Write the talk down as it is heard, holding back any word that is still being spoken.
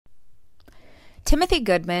Timothy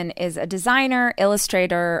Goodman is a designer,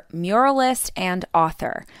 illustrator, muralist, and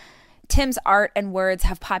author. Tim's art and words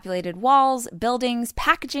have populated walls, buildings,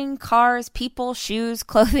 packaging, cars, people, shoes,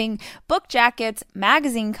 clothing, book jackets,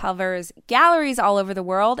 magazine covers, galleries all over the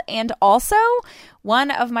world, and also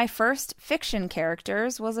one of my first fiction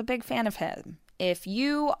characters was a big fan of him. If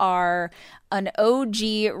you are an OG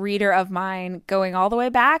reader of mine going all the way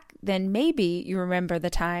back, then maybe you remember the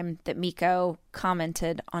time that Miko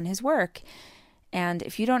commented on his work. And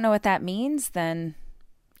if you don't know what that means, then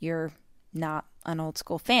you're not an old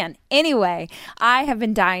school fan. Anyway, I have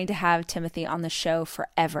been dying to have Timothy on the show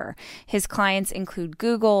forever. His clients include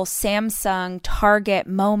Google, Samsung, Target,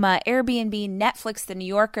 MoMA, Airbnb, Netflix, The New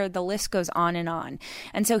Yorker, the list goes on.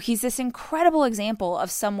 And so he's this incredible example of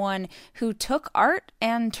someone who took art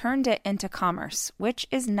and turned it into commerce, which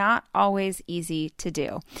is not always easy to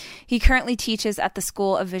do. He currently teaches at the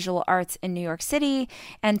School of Visual Arts in New York City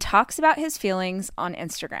and talks about his feelings on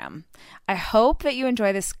Instagram. I hope that you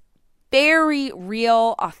enjoy this very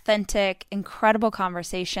real, authentic, incredible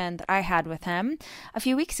conversation that I had with him a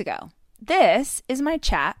few weeks ago. This is my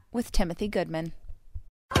chat with Timothy Goodman.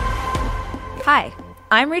 Hi,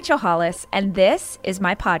 I'm Rachel Hollis, and this is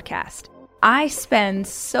my podcast. I spend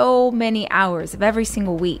so many hours of every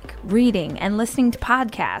single week reading and listening to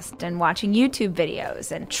podcasts and watching YouTube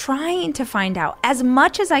videos and trying to find out as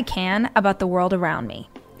much as I can about the world around me.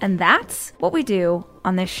 And that's what we do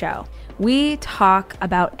on this show. We talk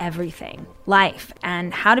about everything, life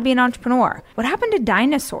and how to be an entrepreneur. What happened to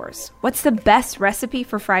dinosaurs? What's the best recipe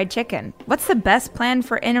for fried chicken? What's the best plan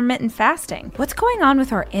for intermittent fasting? What's going on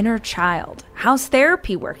with our inner child? How's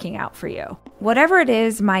therapy working out for you? Whatever it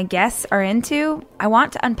is my guests are into, I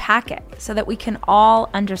want to unpack it so that we can all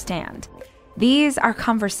understand. These are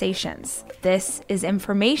conversations. This is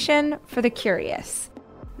information for the curious.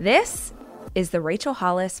 This is the Rachel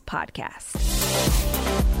Hollis Podcast.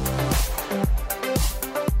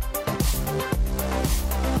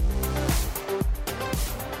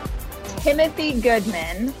 Timothy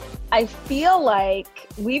Goodman, I feel like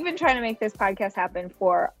we've been trying to make this podcast happen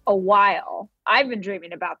for a while. I've been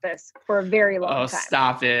dreaming about this for a very long time. Oh,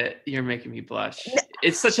 stop it. You're making me blush.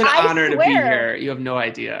 It's such an honor to be here. You have no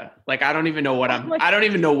idea. Like, I don't even know what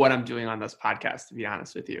I'm doing on this podcast, to be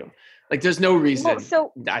honest with you. Like, there's no reason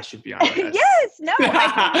I should be on this. Yes, no.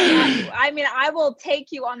 I mean, I will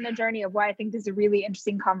take you on the journey of why I think this is a really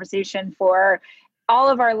interesting conversation for all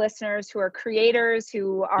of our listeners who are creators,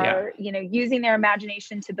 who are, using their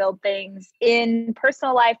imagination to build things in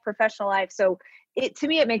personal life, professional life. So to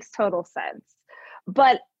me, it makes total sense.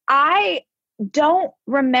 But I don't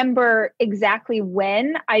remember exactly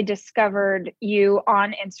when I discovered you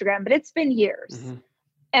on Instagram, but it's been years. Mm-hmm.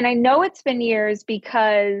 And I know it's been years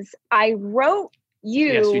because I wrote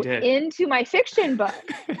you into my fiction book,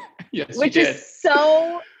 which is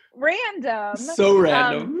so random.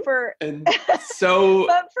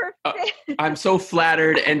 I'm so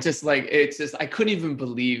flattered, and I couldn't even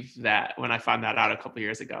believe that when I found that out a couple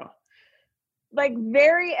years ago. Like,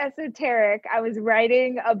 very esoteric. I was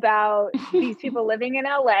writing about these people living in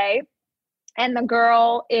LA, and the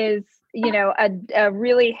girl is, a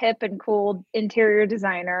really hip and cool interior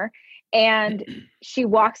designer. And she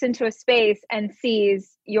walks into a space and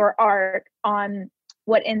sees your art on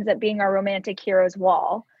what ends up being our romantic hero's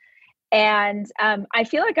wall. And I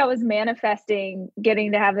feel like I was manifesting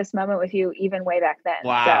getting to have this moment with you even way back then.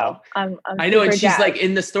 Wow. So I know. And she's like,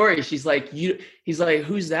 in the story, she's like, he's like,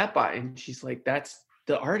 who's that by? And she's like, that's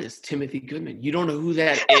the artist, Timothy Goodman. You don't know who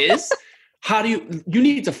that is? How do you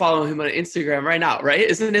need to follow him on Instagram right now, right?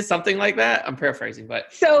 Isn't it something like that? I'm paraphrasing,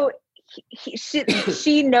 but. So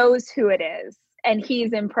she knows who it is. And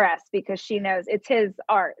he's impressed because she knows it's his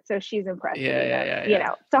art. So she's impressed. Yeah.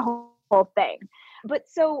 It's a whole thing. But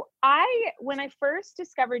so when I first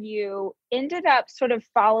discovered you, ended up sort of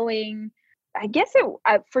following, I guess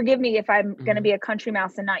forgive me if I'm going to be a country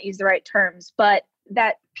mouse and not use the right terms, but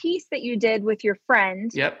that piece that you did with your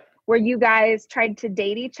friend, where you guys tried to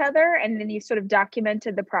date each other and then you sort of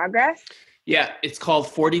documented the progress. Yeah, it's called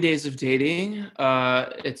 40 Days of Dating.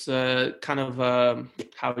 It's a kind of,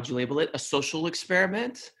 how would you label it? A social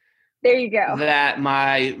experiment. There you go. That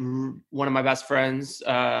one of my best friends,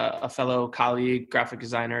 a fellow colleague, graphic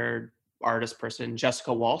designer, artist person,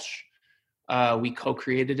 Jessica Walsh, we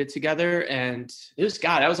co-created it together. And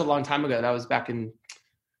that was a long time ago. That was back in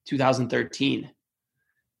 2013.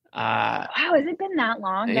 Wow, has it been that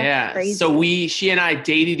long? That's crazy. So she and I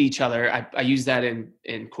dated each other. I use that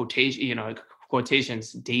in quotation,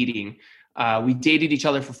 quotations, dating. We dated each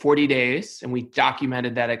other for 40 days and we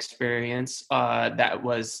documented that experience. That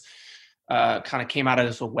was kind of came out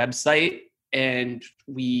as a website and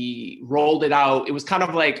we rolled it out. It was kind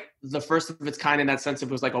of like the first of its kind in that sense. It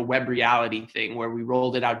was like a web reality thing where we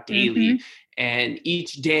rolled it out daily, and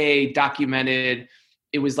each day documented.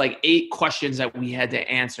 It was like 8 questions that we had to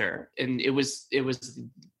answer, and it was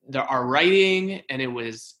our writing, and it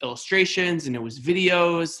was illustrations, and it was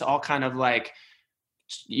videos, all kind of like,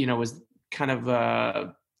 was kind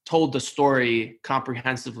of told the story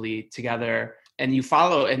comprehensively together. And you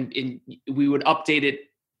follow, and we would update it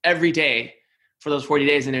every day for those 40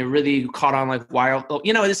 days. And it really caught on like wild.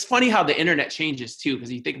 It's funny how the internet changes too,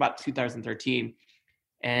 because you think about 2013,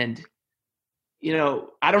 and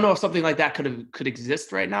I don't know if something like that could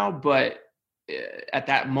exist right now, but at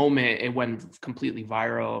that moment it went completely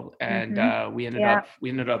viral, and we ended up,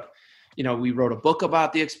 we wrote a book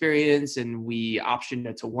about the experience, and we optioned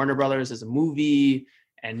it to Warner Brothers as a movie,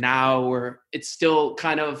 and now it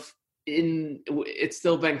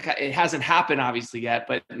hasn't happened obviously yet,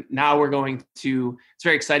 but now it's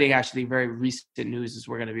very exciting actually. Very recent news is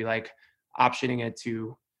we're going to be like optioning it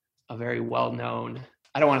to a very well-known,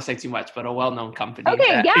 I don't want to say too much, but a well-known company.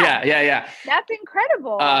 Okay, yeah. That's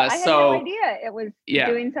incredible. I had no idea it was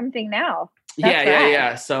doing something now.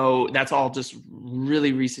 Yeah. So that's all just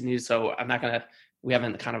really recent news. So we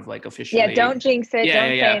haven't kind of like officially. Yeah, don't jinx it. Don't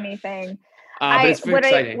say anything. But it's very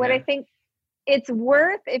exciting. I think it's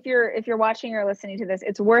worth, if you're watching or listening to this,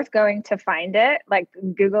 it's worth going to find it, like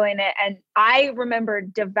Googling it. And I remember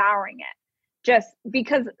devouring it just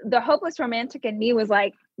because the hopeless romantic in me was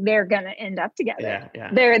like, they're going to end up together.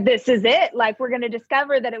 Yeah. This is it. Like, we're going to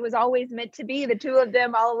discover that it was always meant to be the two of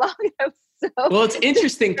them all along. Well, it's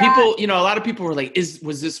interesting. People, a lot of people were like,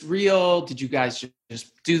 was this real? Did you guys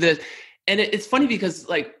just do this? And it's funny because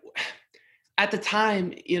like at the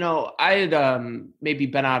time, I had maybe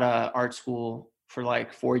been out of art school for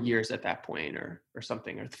like 4 years at that point or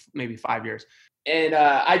something, or maybe 5 years. And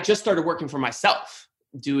I just started working for myself,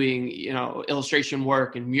 doing, illustration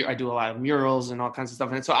work, and I do a lot of murals and all kinds of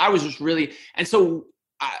stuff. And so I was just really, and so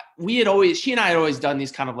she and I had always done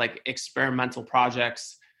these kind of like experimental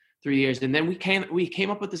projects 3 years. And then we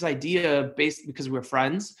came up with this idea because we were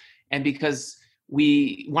friends, and because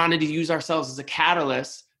we wanted to use ourselves as a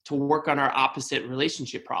catalyst to work on our opposite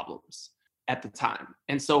relationship problems at the time.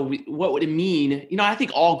 And so what would it mean? I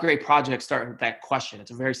think all great projects start with that question. It's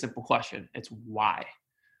a very simple question. It's why?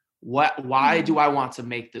 Why do I want to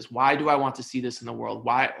make this? Why do I want to see this in the world?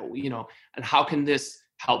 Why, and how can this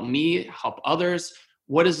help me, help others?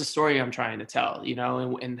 What is the story I'm trying to tell,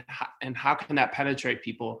 and how can that penetrate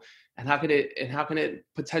people? And how can it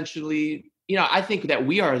potentially, I think that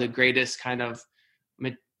we are the greatest kind of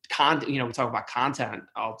we talk about content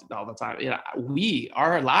all the time.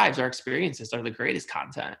 Our lives, our experiences are the greatest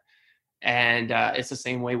content. And it's the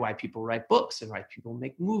same way why people write books, and why people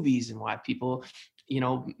make movies, and why people,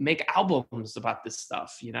 make albums about this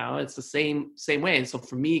stuff. It's the same way. And so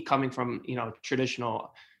for me, coming from,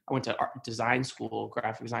 traditional, I went to art design school,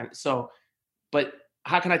 graphic design. So, but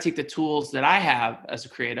how can I take the tools that I have as a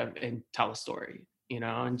creative and tell a story,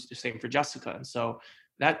 and the same for Jessica. And so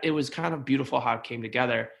that it was kind of beautiful how it came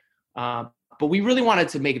together. But we really wanted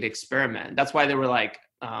to make an experiment. That's why there were like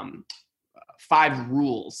 5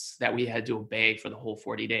 rules that we had to obey for the whole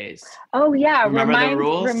 40 days. Oh yeah. Remember the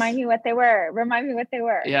rules? Remind me what they were.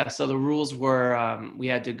 Yeah. So the rules were, we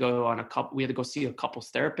had to go see a couples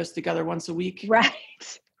therapist together once a week.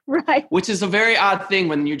 Right. Which is a very odd thing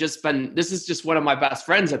when this is just one of my best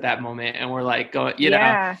friends at that moment. And we're like going, we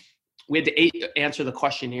had to answer the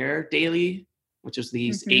questionnaire daily, which was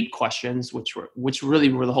these 8 questions, which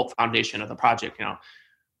really were the whole foundation of the project.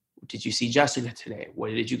 Did you see Jessica today? What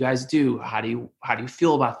did you guys do? How do you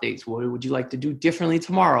feel about things? What would you like to do differently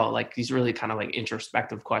tomorrow? Like these really kind of like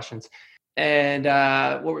introspective questions. And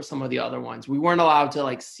what were some of the other ones? We weren't allowed to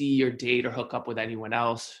like see or date or hook up with anyone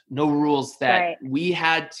else. No rules that we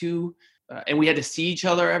had to, and we had to see each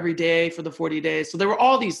other every day for the 40 days. So there were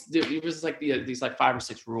all these, it was like these like 5 or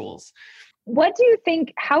 6 rules. What do you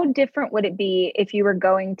think, how different would it be if you were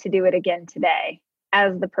going to do it again today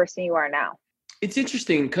as the person you are now? It's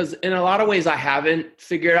interesting because in a lot of ways I haven't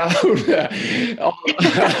figured out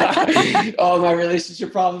all my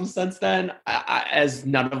relationship problems since then, as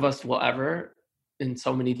none of us will ever, in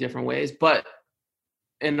so many different ways. But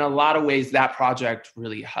in a lot of ways, that project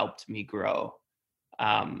really helped me grow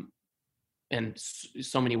in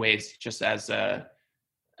so many ways, just as a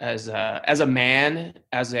man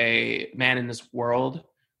in this world.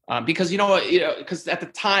 Because because at the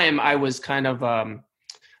time I was kind of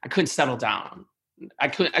I couldn't settle down. I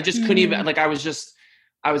just couldn't even, like, I was just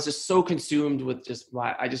so consumed with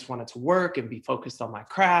I just wanted to work and be focused on my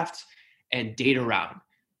craft and date around.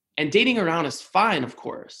 And dating around is fine, of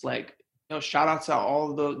course. Like, shout out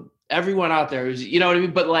to everyone out there who's, you know what I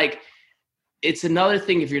mean? But like, it's another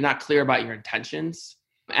thing if you're not clear about your intentions.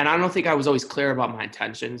 And I don't think I was always clear about my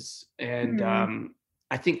intentions. And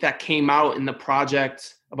I think that came out in the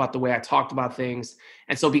project about the way I talked about things.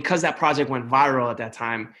 And so because that project went viral at that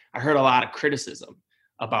time, I heard a lot of criticism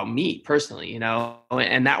about me personally,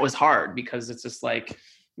 and that was hard because it's just like,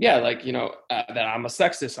 that I'm a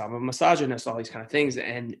sexist, I'm a misogynist, all these kind of things.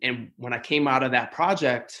 And when I came out of that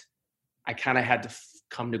project, I kind of had to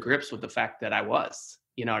come to grips with the fact that I was,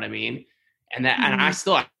 you know what I mean? And that, and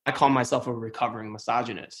I call myself a recovering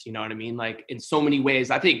misogynist, you know what I mean? Like in so many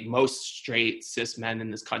ways, I think most straight cis men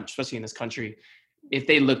in this country, especially in this country, if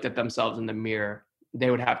they looked at themselves in the mirror,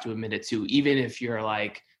 they would have to admit it too. Even if you're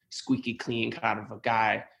like squeaky clean kind of a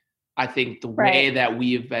guy, I think the way that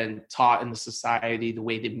we have been taught in the society, the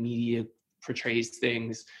way the media portrays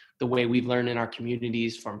things, the way we've learned in our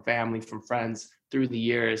communities from family, from friends through the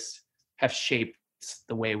years have shaped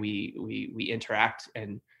the way we interact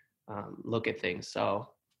and look at things. So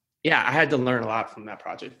yeah, I had to learn a lot from that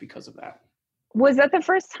project because of that. Was that the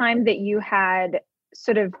first time that you had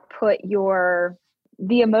sort of put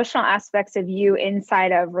the emotional aspects of you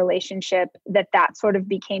inside of relationship, that sort of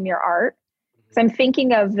became your art? So I'm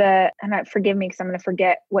thinking of forgive me because I'm going to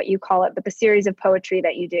forget what you call it, but the series of poetry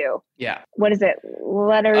that you do. Yeah. What is it?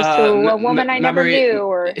 Letters to a woman I never knew,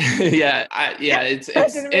 or it's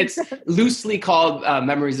loosely called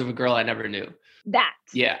Memories of a Girl I Never Knew. That.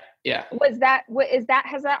 Yeah. Has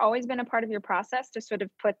that always been a part of your process to sort of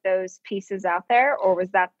put those pieces out there, or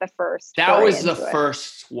was that the first? That was the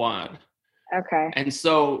first one. Okay. And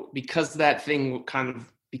so because that thing kind of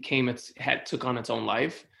took on its own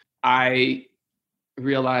life, I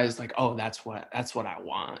realized like, oh, that's what I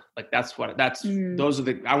want. Like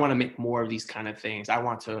I want to make more of these kind of things. I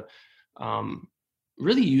want to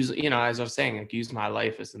really use, as I was saying, like use my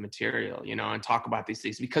life as the material, and talk about these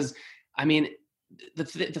things, because I mean, the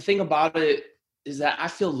thing about it is that I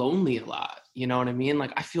feel lonely a lot. You know what I mean?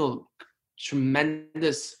 Like I feel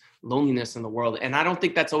tremendous loneliness in the world. And I don't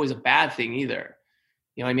think that's always a bad thing either.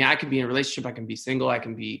 You know what I mean? I can be in a relationship, I can be single, I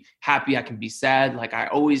can be happy, I can be sad. Like I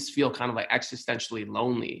always feel kind of like existentially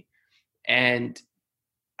lonely. And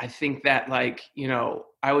I think that like, I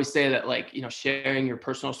always say that like, sharing your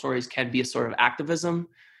personal stories can be a sort of activism,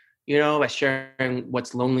 by sharing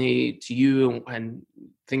what's lonely to you and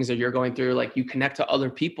things that you're going through. Like you connect to other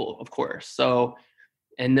people, of course. So,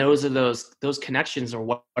 and those connections are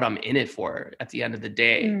what I'm in it for at the end of the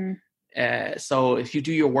day. So if you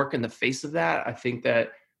do your work in the face of that, I think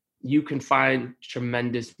that you can find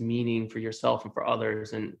tremendous meaning for yourself and for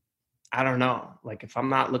others. And I don't know, like if I'm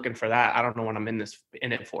not looking for that, I don't know what I'm in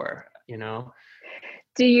it for,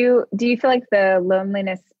 Do you feel like the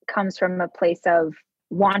loneliness comes from a place of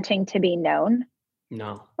wanting to be known?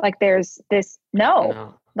 No. Like there's this,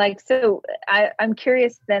 no. Like, so I'm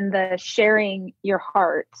curious then, the sharing your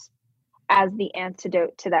heart as the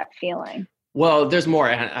antidote to that feeling. Well, there's more.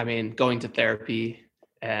 I mean, going to therapy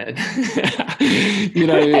and, you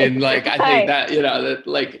know what I mean? Like, I think that, that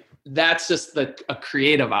like, that's just a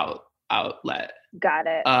creative outlet. Got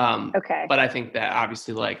it. Okay. But I think that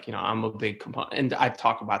obviously like, I'm a big component, and I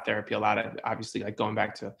talk about therapy a lot, obviously like going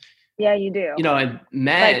back to. Yeah, you do. And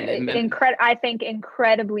men. Like, I think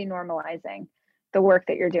incredibly normalizing the work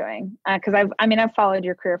that you're doing. Cause I've followed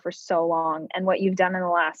your career for so long, and what you've done in the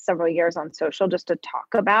last several years on social, just to talk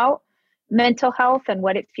about mental health and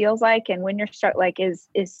what it feels like and when you're is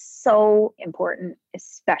so important,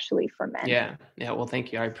 especially for men. Yeah. Well,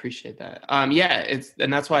 thank you. I appreciate that.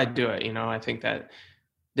 And that's why I do it. I think that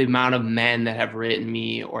the amount of men that have written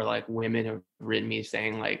me, or like women have written me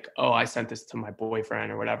saying like, oh, I sent this to my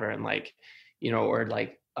boyfriend or whatever. And like, or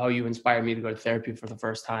like, oh, you inspired me to go to therapy for the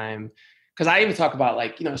first time. Cause I even talk about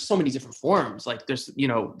like, so many different forms. Like there's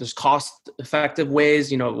cost effective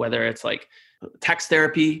ways, whether it's like text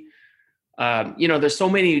therapy, there's so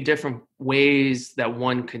many different ways that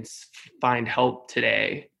one can find help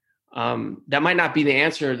today. That might not be the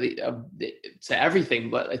answer to everything,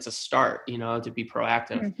 but it's a start, to be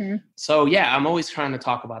proactive. Mm-hmm. So yeah, I'm always trying to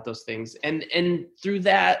talk about those things. And through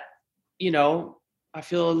that, I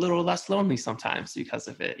feel a little less lonely sometimes because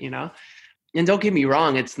of it, and don't get me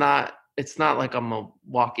wrong. It's not like I'm a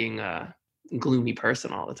walking, gloomy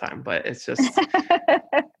person all the time, but it's just,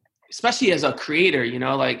 especially as a creator,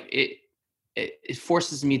 like it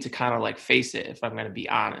forces me to kind of like face it, if I'm going to be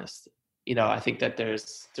honest. I think that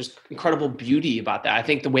there's incredible beauty about that. I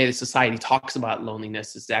think the way that society talks about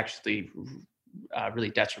loneliness is actually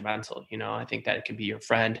really detrimental. I think that it can be your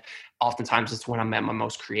friend. Oftentimes it's when I'm at my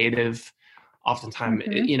most creative. oftentimes,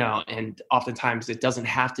 Mhm. you know, and oftentimes it doesn't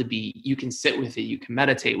have to be, you can sit with it, you can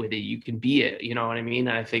meditate with it, you can be it, you know what I mean?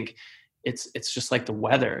 And I think it's just like the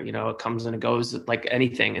weather, you know, it comes and it goes like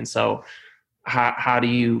anything. And so how do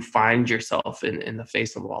you find yourself in the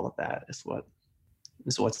face of all of that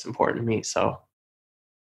is what's important to me. So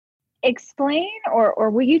Explain, or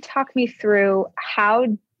will you talk me through how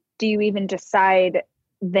do you even decide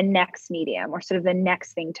the next medium or sort of the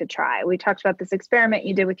next thing to try? We talked about this experiment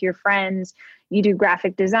you did with your friends. You do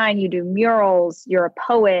graphic design, you do murals, you're a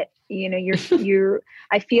poet, you know, you're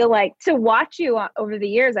I feel like to watch you over the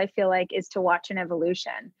years, I feel like is to watch an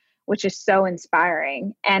evolution, which is so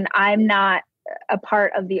inspiring. And I'm not a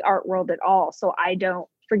part of the art world at all. So I don't,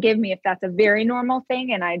 forgive me if that's a very normal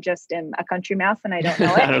thing and I just am a country mouse and I don't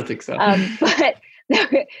know it. I don't think so.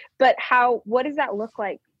 But what does that look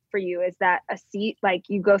like for you? Is that like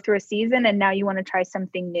you go through a season and now you want to try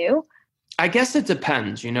something new? I guess it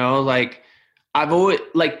depends, you know, like I've always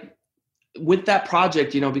like with that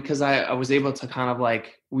project, you know, because I was able to kind of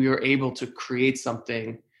like, we were able to create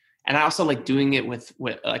something. And I also like doing it with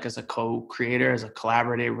like as a co-creator, as a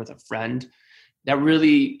collaborator with a friend that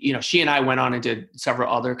really, you know, she and I went on and did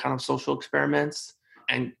several other kind of social experiments,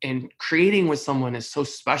 and creating with someone is so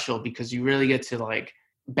special because you really get to like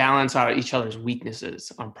balance out each other's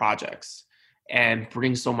weaknesses on projects and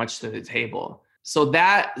bring so much to the table. So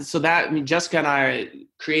that, I mean, Jessica and I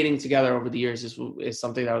creating together over the years is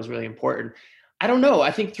something that was really important. I don't know. I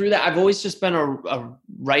think through that, I've always just been a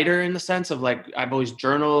writer in the sense of like, I've always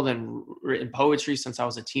journaled and written poetry since I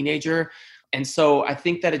was a teenager. And so I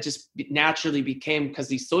think that it just naturally became, because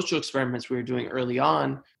these social experiments we were doing early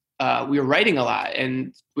on, we were writing a lot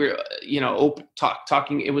and we were, you know,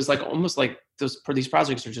 talking. It was like almost like these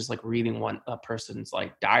projects are just like reading a person's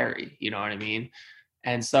like diary, you know what I mean?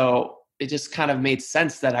 And so it just kind of made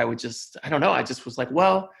sense that I don't know. I just was like,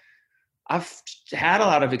 well, I've had a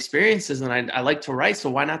lot of experiences and I like to write. So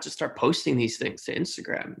why not just start posting these things to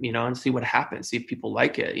Instagram, you know, and see what happens, see if people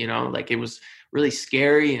like it, you know, like it was really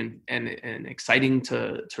scary and exciting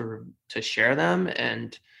to share them.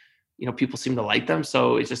 And, you know, people seem to like them.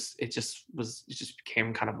 So it just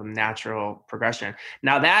became kind of a natural progression.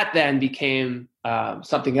 Now that then became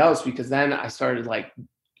something else, because then I started like,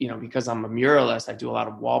 you know, because I'm a muralist, I do a lot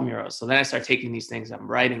of wall murals. So then I start taking these things I'm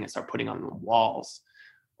writing and start putting on the walls.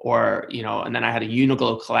 Or, you know, and then I had a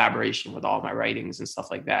Uniglow collaboration with all my writings and stuff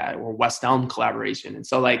like that, or West Elm collaboration. And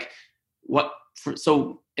so like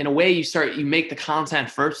so in a way you make the content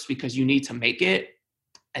first because you need to make it.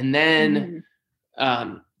 And then,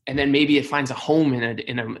 maybe it finds a home in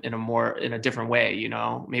a different way, you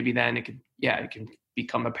know, maybe then it can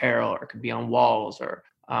become apparel or it could be on walls or,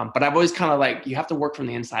 but I've always kind of like, you have to work from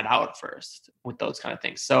the inside out first with those kind of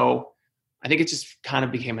things. So I think it just kind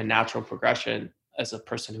of became a natural progression as a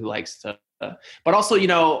person who likes to, but also, you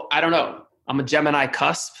know, I don't know, I'm a Gemini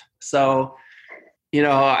cusp. So, you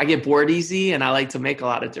know, I get bored easy and I like to make a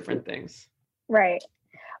lot of different things. Right.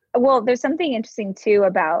 Well, there's something interesting too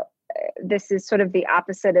about this is sort of the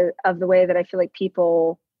opposite of the way that I feel like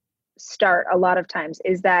people start a lot of times,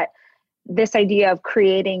 is that this idea of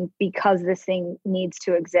creating because this thing needs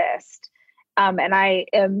to exist. And I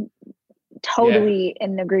am totally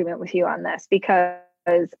in agreement with you on this, because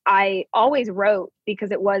I always wrote because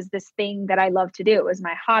it was this thing that I love to do. It was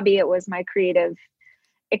my hobby. It was my creative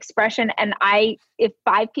expression. And if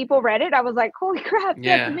 5 people read it, I was like, holy crap,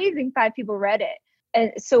 that's amazing. 5 people read it.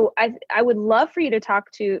 And so I would love for you to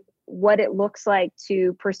talk to what it looks like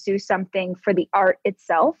to pursue something for the art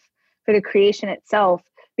itself, for the creation itself,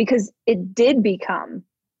 because it did become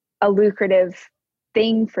a lucrative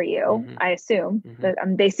thing for you, I assume, that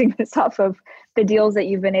I'm basing this off of the deals that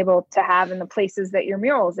you've been able to have and the places that your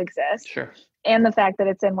murals exist. Sure. And the fact that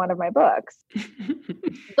it's in one of my books.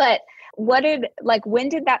 But when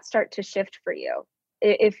did that start to shift for you?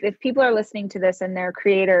 If people are listening to this and they're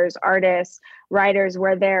creators, artists, writers,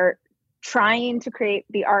 where they're trying to create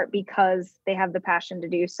the art because they have the passion to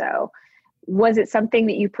do so, was it something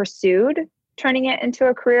that you pursued turning it into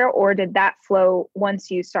a career, or did that flow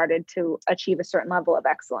once you started to achieve a certain level of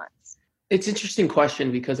excellence? It's an interesting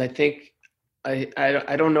question, because I think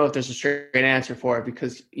I don't know if there's a straight answer for it,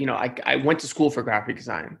 because, you know, I went to school for graphic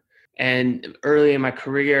design, and early in my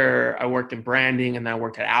career, I worked in branding, and then I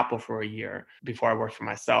worked at Apple for a year before I worked for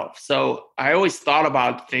myself. So I always thought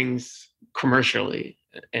about things commercially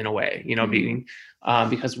in a way, you know, being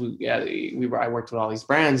because I worked with all these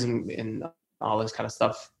brands and all this kind of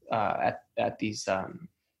stuff at these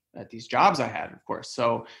jobs I had, of course.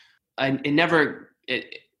 So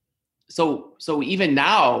so even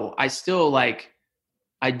now I still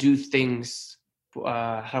I do things,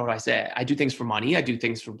 how would I say it? I do things for money. I do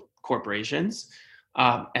things corporations.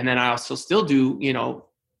 And then I also still do,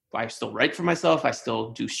 I still write for myself. I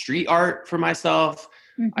still do street art for myself.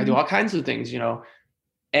 I do all kinds of things,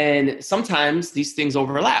 and sometimes these things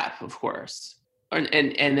overlap, of course.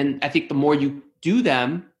 And then I think the more you do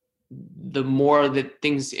them, the more that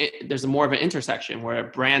there's more of an intersection where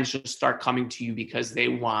brands just start coming to you because they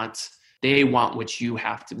want what you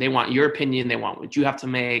have to, they want your opinion. They want what you have to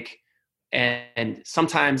make. And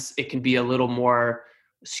sometimes it can be a little more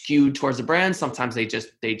skewed towards the brand. Sometimes they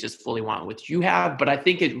just fully want what you have. But I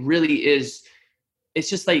think it really is,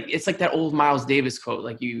 it's like that old Miles Davis quote,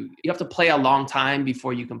 like you have to play a long time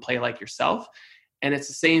before you can play like yourself. And it's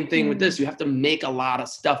the same thing with this. You have to make a lot of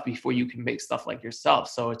stuff before you can make stuff like yourself.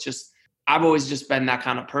 So it's just, I've always just been that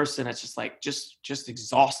kind of person. It's just like, just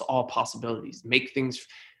exhaust all possibilities, make things,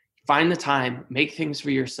 find the time, make things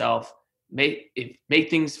for yourself, make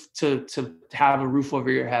things to have a roof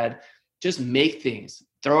over your head. Just make things,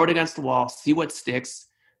 throw it against the wall, see what sticks,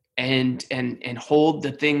 and hold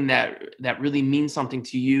the thing that really means something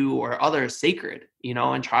to you or others sacred,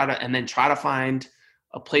 and try to find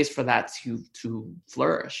a place for that to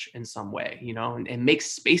flourish in some way, and make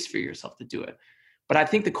space for yourself to do it. But I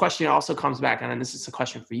think the question also comes back, and this is a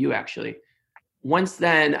question for you actually. Once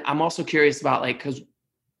then, I'm also curious about because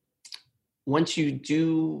once you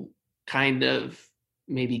do kind of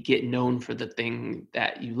maybe get known for the thing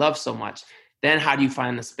that you love so much, then how do you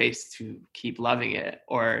find the space to keep loving it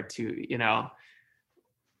or to,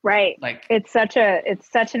 Right. It's such an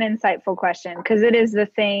insightful question because it is the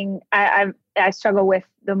thing I struggle with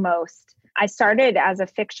the most. I started as a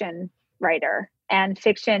fiction writer and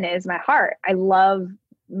fiction is my heart. I love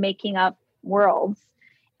making up worlds.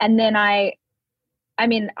 And then I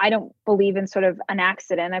don't believe in sort of an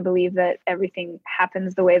accident. I believe that everything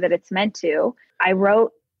happens the way that it's meant to. I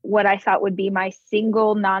wrote what I thought would be my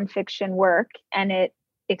single nonfiction work and it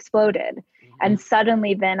exploded. Mm-hmm. And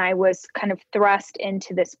suddenly then I was kind of thrust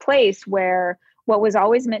into this place where what was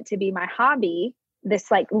always meant to be my hobby, this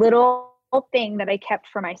little thing that I kept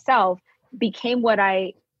for myself, became what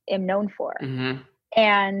I am known for. Mm-hmm.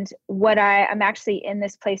 And I'm actually in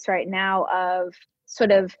this place right now of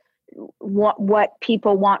sort of what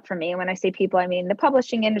people want from me. And when I say people, I mean the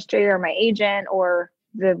publishing industry or my agent or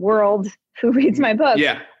the world who reads my book,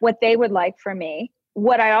 what they would like from me.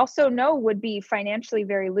 What I also know would be financially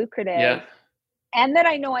very lucrative and that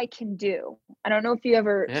I know I can do. I don't know if you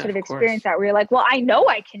ever sort of experienced that where you're like, well, I know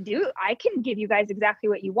I can give you guys exactly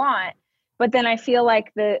what you want. But then I feel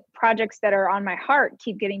like the projects that are on my heart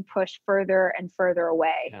keep getting pushed further and further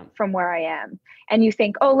away from where I am. And you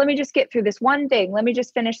think, oh, let me just get through this one thing. Let me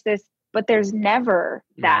just finish this. But there's never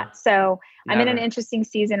that. So I'm in an interesting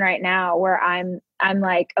season right now where I'm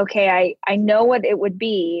like, okay, I know what it would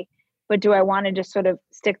be, but do I want to just sort of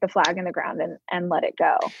stick the flag in the ground and let it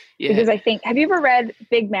go? Yeah. Because I think, have you ever read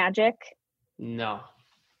Big Magic? No.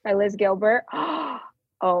 By Liz Gilbert?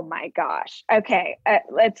 Oh my gosh. Okay.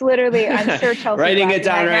 It's literally, I'm sure Chelsea writing it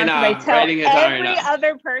down right now. I tell every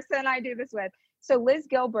other person I do this with. So Liz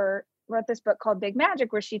Gilbert wrote this book called Big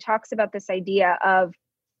Magic, where she talks about this idea of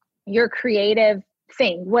your creative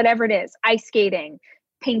thing, whatever it is, ice skating,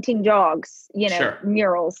 painting dogs,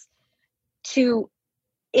 murals, to,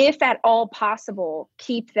 if at all possible,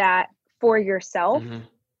 keep that for yourself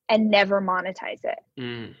and never monetize it.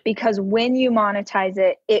 Because when you monetize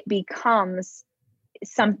it, it becomes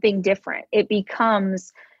something different. It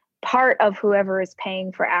becomes part of whoever is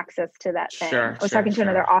paying for access to that thing. I was talking to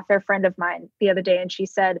another author friend of mine the other day, and she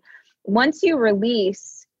said, once you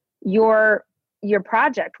release your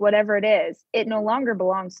project, whatever it is, it no longer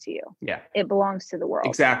belongs to you. Yeah. It belongs to the world.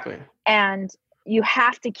 Exactly. And you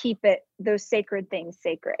have to keep those sacred things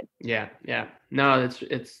sacred. Yeah. Yeah. No,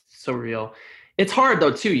 it's so real. It's hard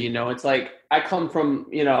though too, it's like I come from,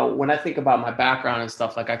 when I think about my background and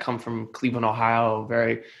stuff, I come from Cleveland, Ohio,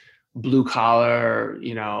 very blue collar,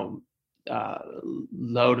 low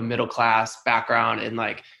to middle class background. And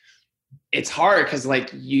it's hard because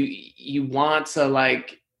you want to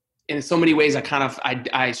in so many ways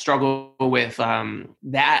I struggle with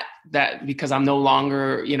that because I'm no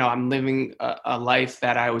longer, I'm living a life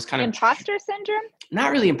that I was kind of imposter syndrome.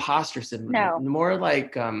 Not really imposter syndrome. No. More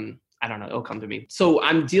I don't know, it'll come to me. So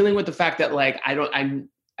I'm dealing with the fact that I'm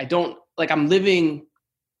living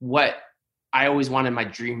what I always wanted my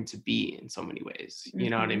dream to be in so many ways. You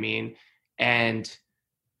know what I mean? And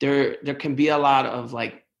there can be a lot of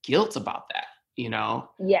guilt about that,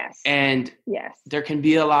 Yes. And there can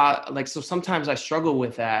be a lot so sometimes I struggle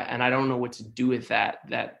with that and I don't know what to do with that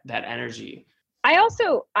energy.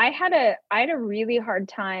 I had a really hard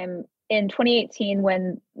time in 2018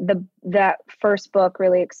 when that first book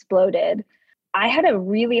really exploded. I had a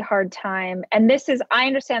really hard time. And I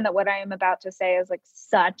understand that what I am about to say is like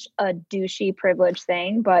such a douchey privileged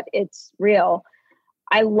thing, but it's real.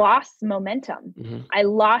 I lost momentum. Mm-hmm. I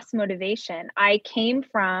lost motivation. I came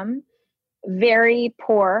from very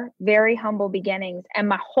poor, very humble beginnings. And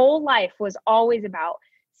my whole life was always about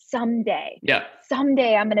someday. Yeah.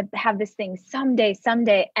 Someday I'm going to have this thing. Someday.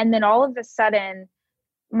 And then all of a sudden,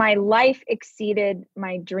 my life exceeded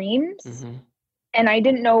my dreams. Mm-hmm. And I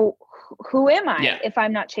didn't know who am I Yeah. if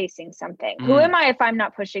I'm not chasing something? Mm. Who am I if I'm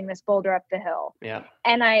not pushing this boulder up the hill? Yeah.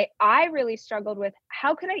 And I really struggled with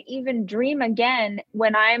how could I even dream again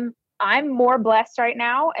when I'm more blessed right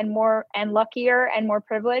now and luckier and more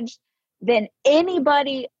privileged than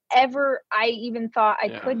anybody ever I even thought I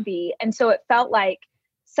could be. And so it felt like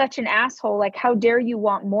such an asshole. Like, how dare you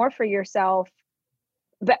want more for yourself?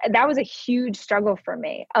 But that was a huge struggle for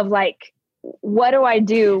me of like, what do I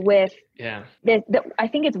do with this? I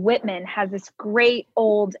think it's Whitman has this great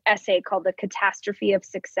old essay called The Catastrophe of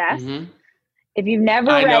Success. Mm-hmm. If you've never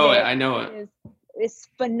read it, I know it. It's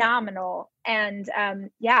phenomenal. And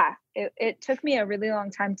it took me a really long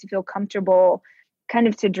time to feel comfortable kind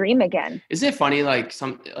of to dream again. Isn't it funny? Like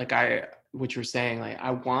what you're saying, like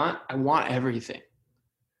I want everything,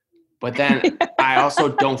 but then I also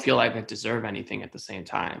don't feel like I deserve anything at the same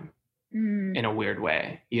time in a weird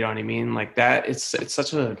way. You know what I mean? Like that, it's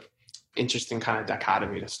such a interesting kind of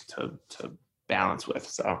dichotomy to balance with.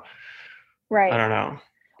 So right. I don't know.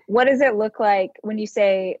 What does it look like when you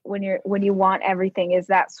say when you want everything? Is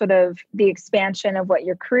that sort of the expansion of what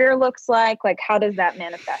your career looks like? Like, how does that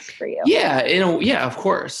manifest for you? Yeah, yeah, of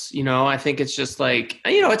course. I think it's just like,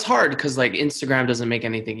 it's hard because like Instagram doesn't make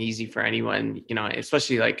anything easy for anyone,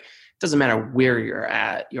 especially like, it doesn't matter where you're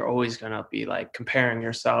at. You're always going to be like comparing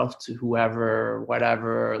yourself to whoever,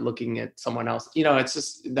 whatever, looking at someone else, it's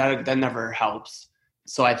just that never helps.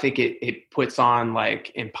 So I think it puts on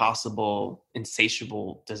like impossible,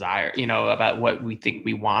 insatiable desire, about what we think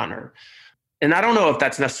we want and I don't know if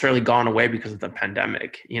that's necessarily gone away because of the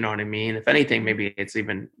pandemic. You know what I mean? If anything, maybe it's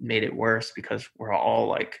even made it worse because we're all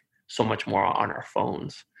like so much more on our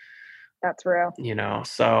phones. That's real.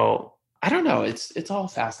 So I don't know. It's all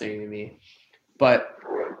fascinating to me, but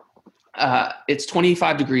it's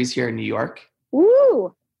 25 degrees here in New York.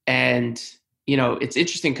 Woo! And, it's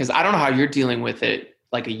interesting because I don't know how you're dealing with it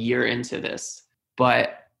like a year into this,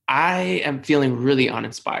 but I am feeling really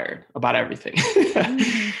uninspired about everything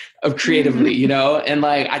of creatively, and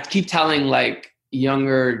like, I keep telling like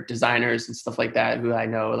younger designers and stuff like that who I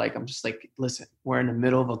know, like, I'm just like, listen, we're in the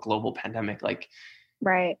middle of a global pandemic. Like,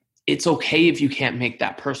 right. It's okay if you can't make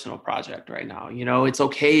that personal project right now. It's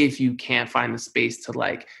okay if you can't find the space to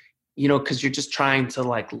like, cause you're just trying to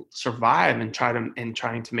like survive and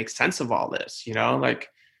trying to make sense of all this, like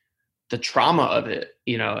the trauma of it,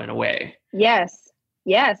 in a way. Yes.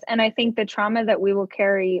 And I think the trauma that we will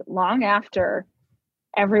carry long after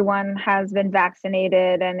everyone has been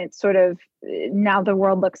vaccinated and it's sort of now the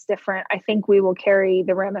world looks different. I think we will carry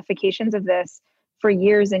the ramifications of this for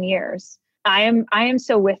years and years. I am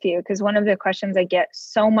so with you because one of the questions I get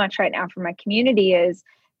so much right now from my community is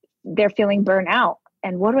they're feeling burnt out.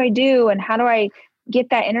 And what do I do? And how do I get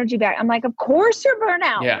that energy back? I'm like, of course you're burnt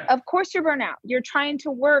out. Yeah. Of course you're burnt out. You're trying to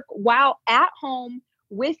work while at home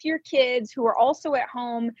with your kids who are also at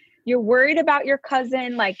home. You're worried about your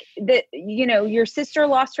cousin, like your sister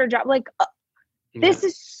lost her job. Like this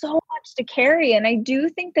is so much to carry. And I do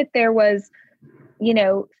think that there was,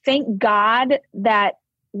 thank God that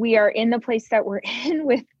we are in the place that we're in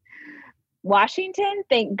with Washington.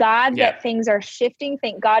 Thank God that things are shifting.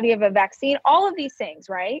 Thank God you have a vaccine, all of these things,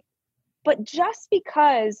 right? But just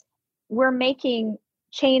because we're making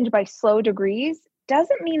change by slow degrees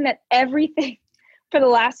doesn't mean that everything for the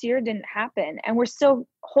last year didn't happen. And we're still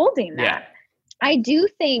holding that. Yeah. I do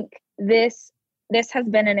think this has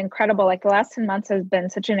been an incredible, like the last 10 months has been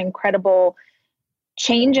such an incredible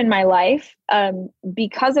change in my life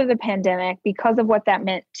because of the pandemic, because of what that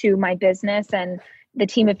meant to my business and the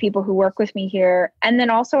team of people who work with me here. And then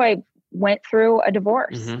also I went through a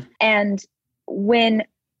divorce. Mm-hmm. And when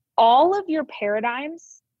all of your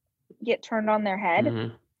paradigms get turned on their head,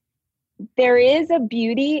 mm-hmm. there is a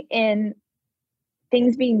beauty in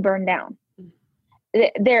things being burned down.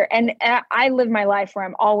 And I live my life where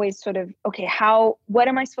I'm always sort of, okay, what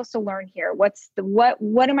am I supposed to learn here?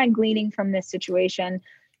 What am I gleaning from this situation?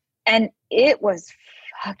 And it was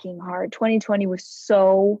fucking hard. 2020 was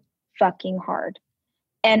so fucking hard.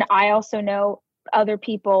 And I also know other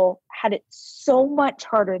people had it so much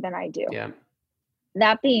harder than I do. Yeah.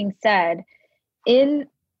 That being said, I'm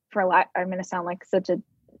going to sound like such a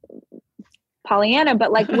Pollyanna,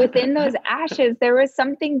 but like within those ashes, there was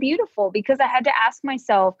something beautiful because I had to ask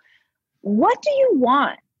myself, what do you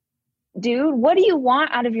want? Dude, what do you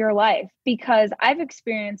want out of your life? Because I've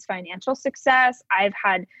experienced financial success. I've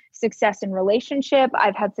had success in relationship.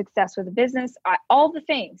 I've had success with a business, all the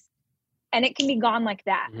things. And it can be gone like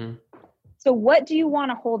that. Mm-hmm. So what do you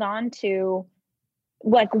want to hold on to?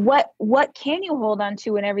 Like what can you hold on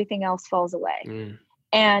to when everything else falls away? Mm.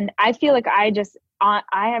 And I feel like I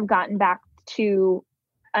have gotten back to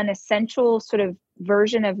an essential sort of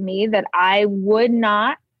version of me that I would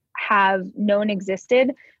not have known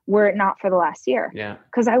existed were it not for the last year. Yeah.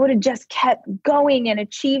 Because I would have just kept going and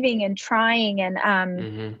achieving and trying. And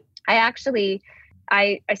mm-hmm. I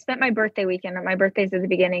spent my birthday weekend. My birthday's at the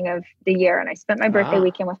beginning of the year. And I spent my birthday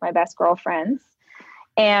weekend with my best girlfriends.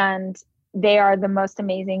 And they are the most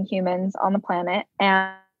amazing humans on the planet.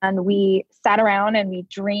 And we sat around and we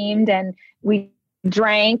dreamed and we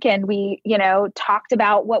drank and we, talked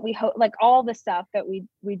about what we hope, like all the stuff that we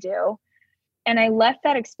do. And I left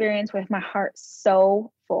that experience with my heart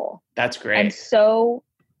so full. That's great. And so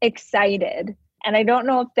excited. And I don't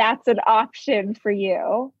know if that's an option for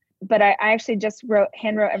you, but I actually just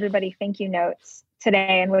handwrote everybody thank you notes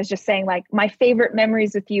today and was just saying like, my favorite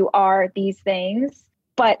memories with you are these things.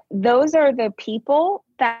 But those are the people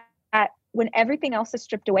that when everything else is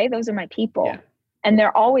stripped away, those are my people. Yeah. And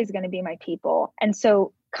they're always going to be my people. And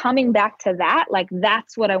so coming back to that, like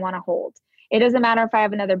that's what I want to hold. It doesn't matter if I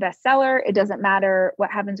have another bestseller. It doesn't matter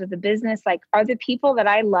what happens with the business. Like, are the people that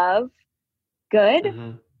I love good?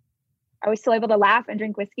 Mm-hmm. Are we still able to laugh and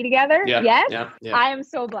drink whiskey together? Yeah, yes? Yeah. I am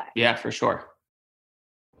so blessed. Yeah, for sure.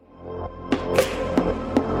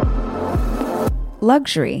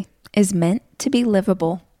 Luxury is meant to be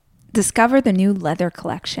livable. Discover the new leather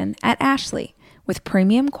collection at Ashley with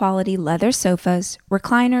premium quality leather sofas,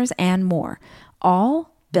 recliners, and more,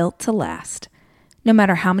 all built to last. No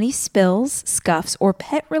matter how many spills, scuffs, or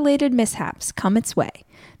pet-related mishaps come its way,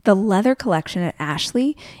 the leather collection at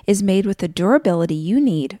Ashley is made with the durability you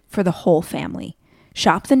need for the whole family.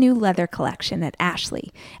 Shop the new leather collection at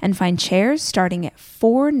Ashley and find chairs starting at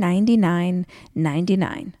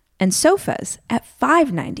 $499.99 and sofas at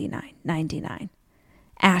 $599.99.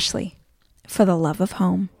 Ashley, for the love of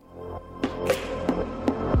home.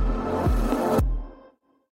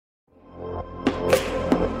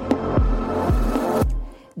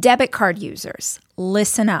 Debit card users,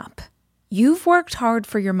 listen up. You've worked hard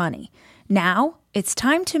for your money. Now it's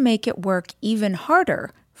time to make it work even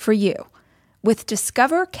harder for you. With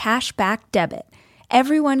Discover Cashback Debit,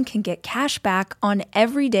 everyone can get cash back on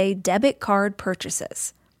everyday debit card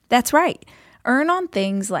purchases. That's right. Earn on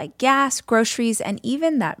things like gas, groceries, and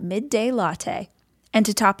even that midday latte. And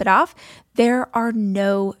to top it off, there are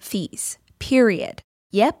no fees, period.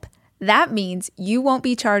 Yep, that means you won't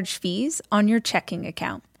be charged fees on your checking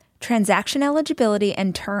account. Transaction eligibility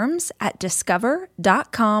and terms at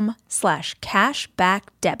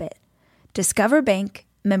discover.com/cashbackdebit. Discover Bank,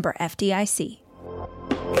 member FDIC.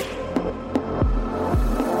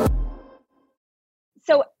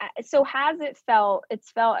 So has it felt,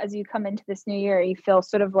 it's felt as you come into this new year, you feel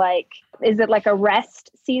sort of like, is it like a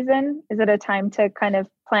rest season? Is it a time to kind of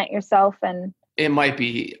plant yourself? And it might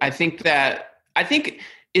be. I think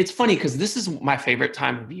it's funny because this is my favorite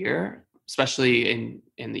time of year, especially in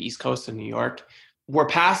the East Coast of New York. We're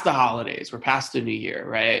past the holidays. We're past the new year,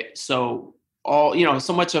 right? So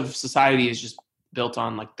so much of society is just built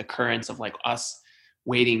on like the currents of like us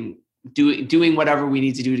waiting, doing whatever we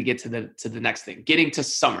need to do to get to the next thing, getting to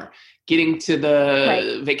summer, getting to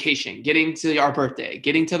the vacation, getting to our birthday,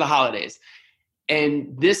 getting to the holidays.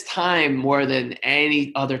 And this time more than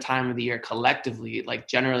any other time of the year collectively, like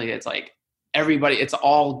generally it's like everybody, it's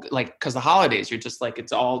all like, cause the holidays, you're just like,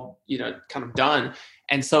 it's all, kind of done.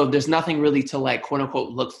 And so there's nothing really to like, quote unquote,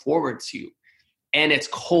 look forward to. And it's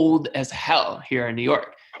cold as hell here in New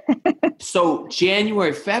York. So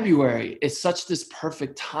January, February is such this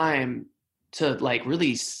perfect time to like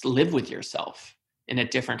really live with yourself in a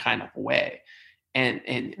different kind of way. And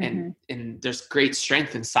there's great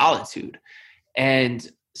strength in solitude.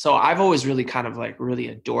 And so I've always really kind of like really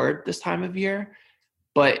adored this time of year.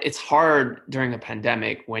 But it's hard during a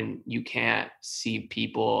pandemic when you can't see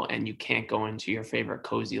people and you can't go into your favorite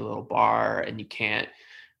cozy little bar and you can't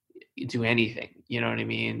do anything. You know what I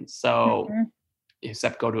mean? So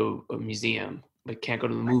except go to a museum, but can't go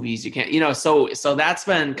to the movies. You can't, so that's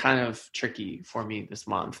been kind of tricky for me this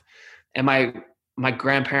month. And my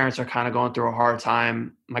grandparents are kind of going through a hard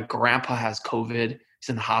time. My grandpa has COVID. He's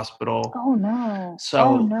in the hospital. Oh no.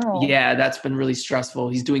 So yeah, that's been really stressful.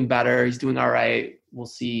 He's doing better. He's doing all right. We'll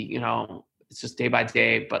see, it's just day by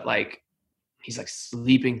day, but like he's like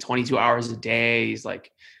sleeping 22 hours a day. He's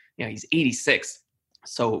like, you know, he's 86.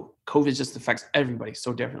 So COVID just affects everybody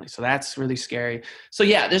so differently. So that's really scary. So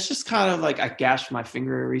yeah, there's just kind of like, I gashed my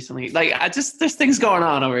finger recently. Like there's things going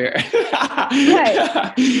on over here.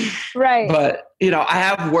 Right. But, you know, I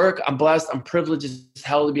have work. I'm blessed. I'm privileged as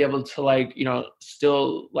hell to be able to like, you know,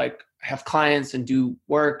 still like have clients and do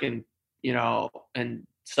work and, you know, and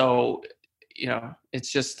so, you know,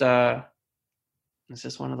 it's just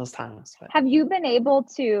one of those times. But. Have you been able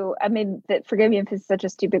to, I mean, forgive me if it's such a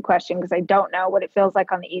stupid question, because I don't know what it feels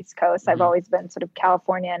like on the East Coast. I've always been sort of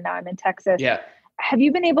California, and now I'm in Texas. Yeah. Have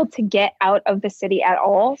you been able to get out of the city at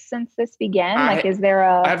all since this began? Like, is there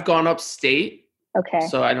I've gone upstate. Okay.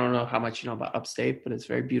 So I don't know how much you know about upstate, but it's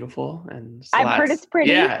very beautiful. And I've heard it's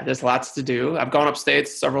pretty. Yeah, there's lots to do. I've gone upstate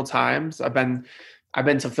several times. I've been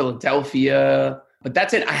to Philadelphia. But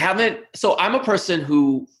that's it. So I'm a person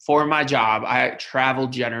who, for my job, I travel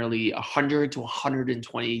generally 100 to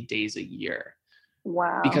 120 days a year.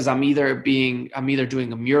 Wow. Because I'm either doing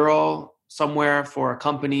a mural somewhere for a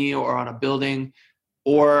company or on a building,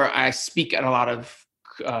 or I speak at a lot of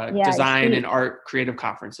design and art creative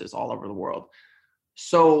conferences all over the world.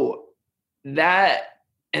 So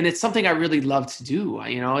and it's something I really love to do.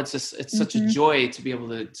 You know, it's such a joy to be able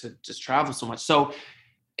to just travel so much. So,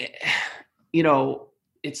 you know,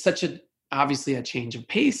 it's obviously a change of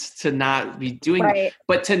pace to not be doing,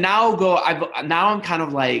 but to now I'm kind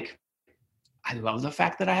of like, I love the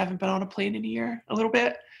fact that I haven't been on a plane in a year, a little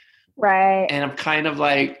bit. Right. And I'm kind of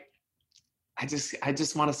like, I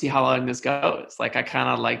just want to see how long this goes. Like, I kind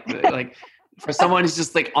of like for someone who's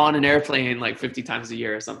just like on an airplane like 50 times a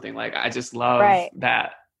year or something, like, I just love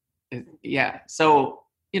that. Yeah. So,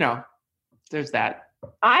 you know, there's that.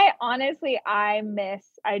 I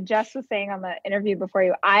just was saying on the interview before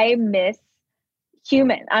you, I miss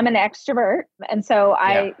human. I'm an extrovert. And so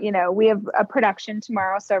you know, we have a production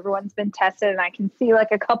tomorrow. So everyone's been tested and I can see like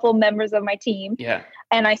a couple members of my team. Yeah.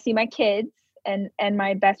 And I see my kids and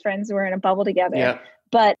my best friends who are in a bubble together. Yeah.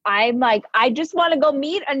 But I'm like, I just want to go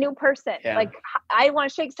meet a new person. Yeah. Like, I want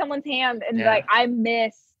to shake someone's hand and like, I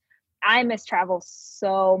miss travel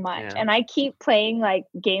so much. Yeah. And I keep playing like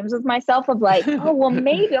games with myself of like, oh, well,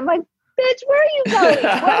 maybe. I'm like, bitch, where are you going?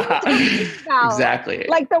 What are you talking about? Exactly.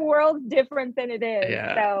 Like, the world's different than it is.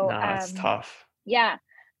 Yeah. So it's tough. Yeah.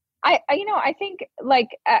 I think like,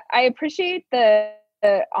 I appreciate the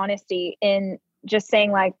honesty in just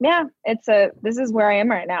saying like, yeah, this is where I am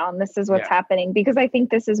right now. And this is what's happening, because I think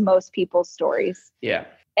this is most people's stories. Yeah.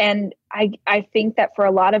 And I think that for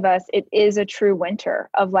a lot of us, it is a true winter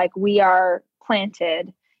of like, we are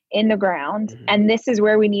planted in the ground and this is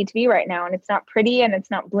where we need to be right now. And it's not pretty and it's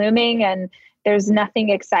not blooming and there's nothing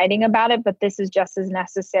exciting about it, but this is just as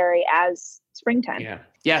necessary as springtime. Yeah.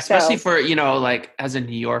 Yeah. Especially for, you know, like as a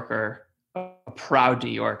New Yorker, a proud New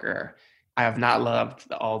Yorker, I have not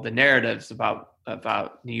loved all the narratives about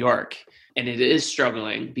New York, and it is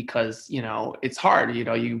struggling because, you know, it's hard. You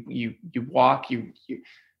know, you walk,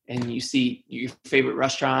 and you see your favorite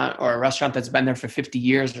restaurant or a restaurant that's been there for 50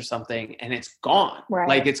 years or something, and it's gone. Right.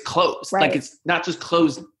 Like, it's closed. Right. Like, it's not just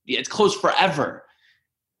closed, it's closed forever.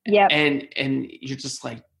 Yeah. And you're just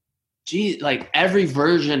like, gee, like every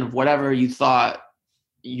version of whatever you thought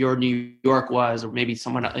your New York was, or maybe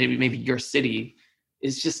maybe your city,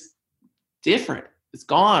 is just different. It's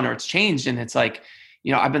gone or it's changed. And it's like,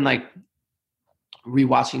 you know, I've been like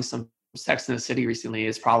rewatching some Sex and the City recently.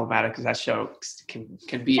 Is problematic because that show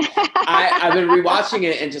can be, I've been rewatching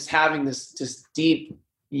it and just having this just deep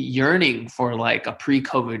yearning for like a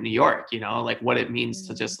pre-COVID New York, you know, like what it means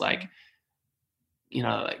to just like, you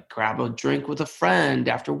know, like grab a drink with a friend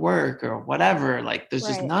after work or whatever. Like, there's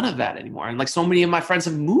just none of that anymore. And like, so many of my friends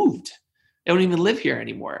have moved. They don't even live here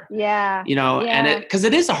anymore. Yeah. You know, and because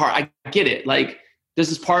it is I get it. Like, there's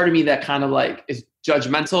this part of me that kind of like is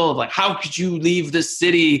judgmental of like, how could you leave this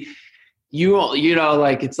city? You know,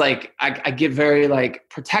 like, it's like, I get very like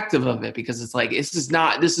protective of it, because it's like, this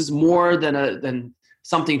is more than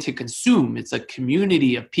something to consume. It's a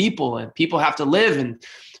community of people, and people have to live, and,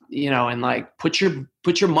 you know, and like, put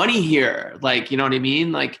your money here. Like, you know what I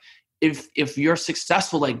mean? Like, if you're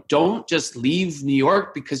successful, like, don't just leave New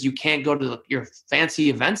York because you can't go to your fancy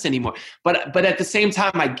events anymore. But at the same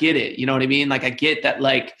time, I get it. You know what I mean? Like, I get that,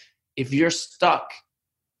 like, if you're stuck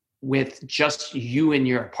with just you in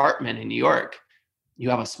your apartment in New York,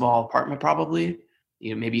 you have a small apartment, probably,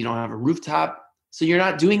 you know, maybe you don't have a rooftop. So you're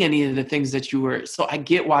not doing any of the things that you were. So I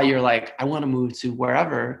get why you're like, I want to move to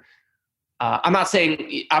wherever. I'm not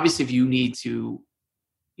saying, obviously, if you need to,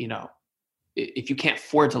 you know, if you can't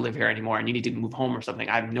afford to live here anymore and you need to move home or something,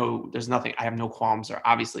 I have no qualms or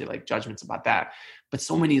obviously like judgments about that. But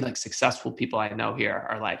so many like successful people I know here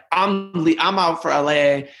are like, I'm out for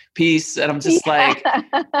LA, peace. And I'm just like,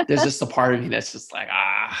 there's just a part of me that's just like,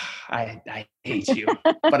 I hate you,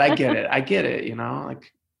 but I get it, you know,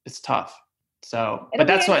 like it's tough. So, It'll but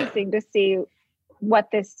that's be interesting to see what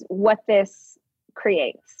this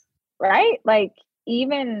creates, right? Like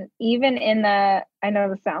even in the, I know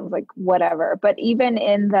this sounds like whatever, but even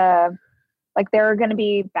in the, like, there are going to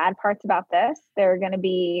be bad parts about this. There are going to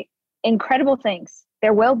be incredible things.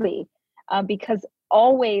 There will be, because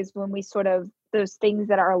always when we sort of, those things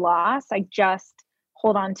that are lost, I just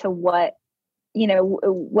hold on to what, you know,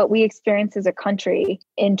 what we experienced as a country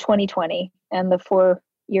in 2020 and the 4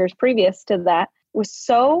 years previous to that was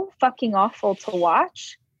so fucking awful to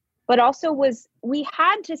watch, but also we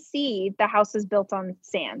had to see the houses built on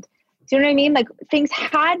sand. Do you know what I mean? Like things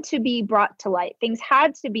had to be brought to light. Things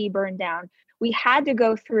had to be burned down. We had to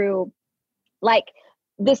go through like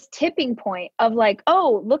this tipping point of like,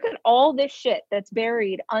 oh, look at all this shit that's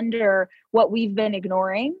buried under what we've been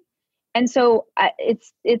ignoring. And so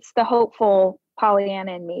it's the hopeful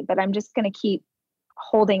Pollyanna in me, but I'm just going to keep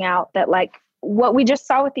holding out that like what we just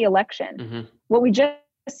saw with the election, what we just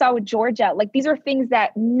saw with Georgia, like these are things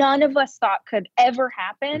that none of us thought could ever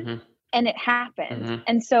happen. And it happened.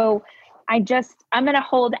 And so I'm going to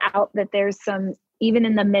hold out that there's some, even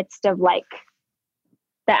in the midst of like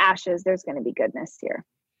the ashes, there's going to be goodness here.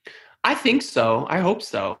 I think so. I hope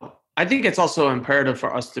so. I think it's also imperative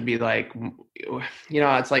for us to be like, you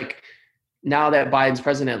know, it's like now that Biden's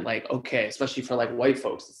president, like, okay, especially for like white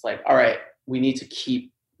folks, it's like, all right, we need to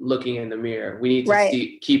keep looking in the mirror. We need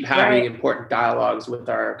to keep having important dialogues with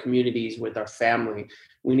our communities, with our family.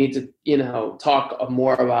 We need to, you know, talk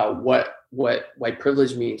more about what white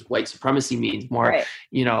privilege means, white supremacy means, more,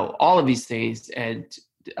 you know, all of these things, and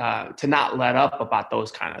to not let up about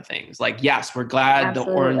those kind of things. Like, yes, we're glad the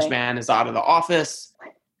orange man is out of the office.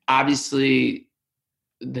 Obviously,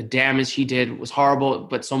 the damage he did was horrible,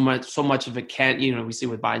 but so much of it can't, you know, we see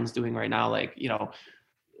what Biden's doing right now, like, you know,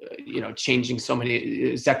 changing so many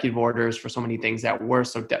executive orders for so many things that were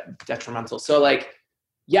so detrimental. So like,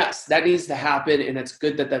 yes, that needs to happen, and it's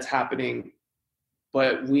good that that's happening.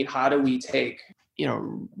 But how do we take, you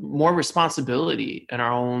know, more responsibility in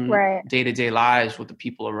our own day-to-day lives with the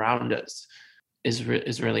people around us is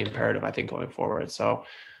really imperative, I think, going forward. So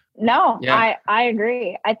no, yeah. I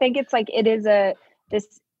agree. I think it's like, it is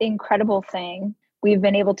this incredible thing. We've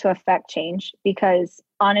been able to affect change because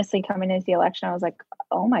honestly, coming into the election, I was like,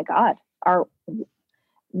 oh my God,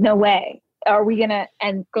 no way. Are we going to,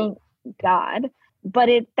 and thank God, but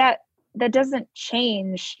that doesn't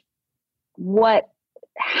change it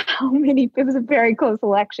was a very close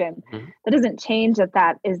election. That doesn't change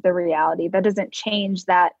that is the reality. That doesn't change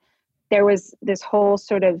that there was this whole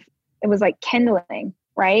sort of, it was like kindling,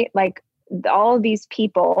 right? Like all of these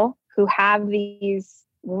people who have these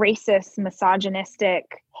racist,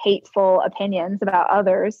 misogynistic, hateful opinions about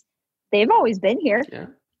others, they've always been here. Yeah,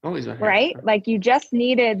 always been here. Right? Like you just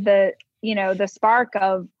needed the spark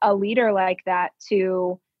of a leader like that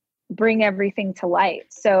to bring everything to light.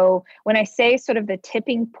 So when I say sort of the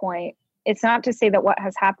tipping point, it's not to say that what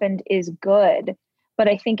has happened is good, but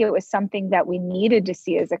I think it was something that we needed to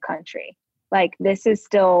see as a country. Like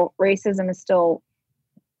racism is still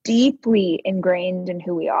deeply ingrained in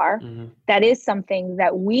who we are. That is something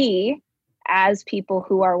that we, as people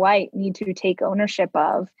who are white, need to take ownership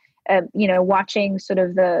of. Watching sort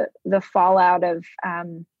of the fallout of,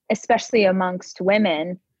 especially amongst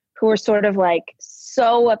women who are sort of like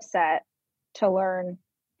so upset to learn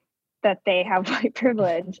that they have white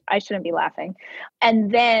privilege. I shouldn't be laughing.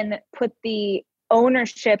 And then put the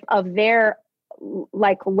ownership of their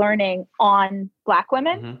like learning on Black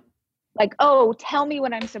women. Like, oh, tell me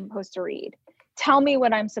what I'm supposed to read. Tell me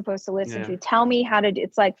what I'm supposed to listen to. Tell me how to do.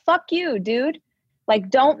 It's like, fuck you, dude.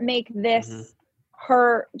 Like, don't make this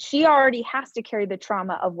she already has to carry the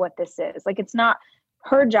trauma of what this is. Like, it's not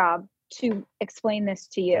her job to explain this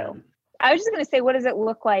to you. I was just going to say, what does it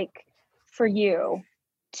look like for you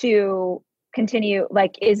to continue?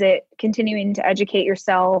 Like, is it continuing to educate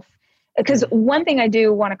yourself? Because one thing I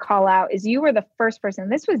do want to call out is you were the first person,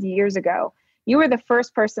 this was years ago, you were the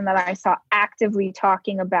first person that I saw actively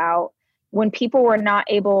talking about when people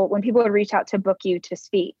would reach out to book you to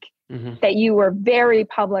speak, that you were very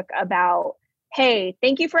public about, hey,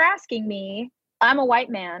 thank you for asking me. I'm a white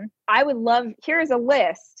man. Here's a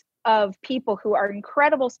list of people who are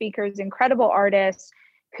incredible speakers, incredible artists,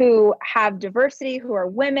 who have diversity, who are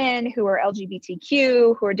women, who are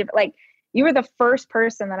LGBTQ, who are different. Like, you were the first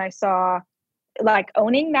person that I saw like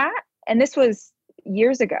owning that. And this was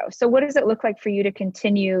years ago. So what does it look like for you to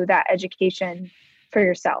continue that education for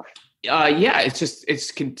yourself? Yeah,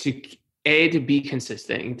 to be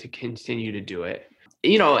consistent and to continue to do it,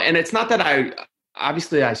 and it's not that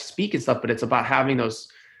I speak and stuff, but it's about having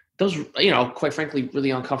those, quite frankly,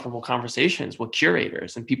 really uncomfortable conversations with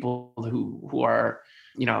curators and people who are,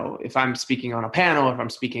 if I'm speaking on a panel, if I'm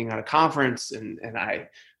speaking at a conference and I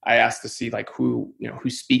ask to see like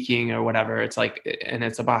who's speaking or whatever, it's like, and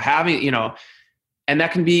it's about having, and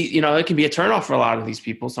that can be, it can be a turnoff for a lot of these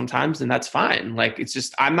people sometimes, and that's fine. Like, it's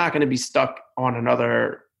just, I'm not going to be stuck on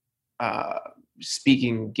another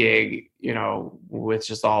speaking gig, with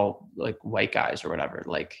just all like white guys or whatever,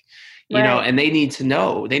 like, and they need to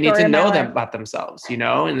know them about themselves,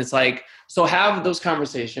 and it's like, so have those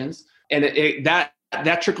conversations, and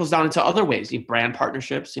that trickles down into other ways, brand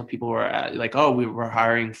partnerships. People were like, oh, we were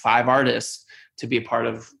hiring 5 artists to be a part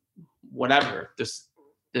of whatever, this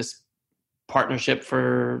partnership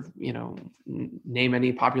for, name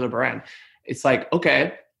any popular brand. It's like,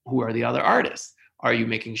 okay, who are the other artists? Are you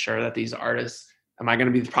making sure that these artists, am I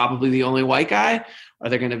going to be probably the only white guy? Are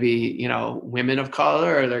there going to be, women of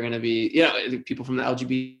color? Are there going to be, people from the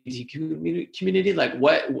LGBTQ community?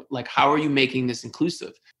 Like how are you making this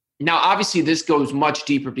inclusive? Now, obviously this goes much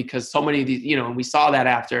deeper because so many of these, and we saw that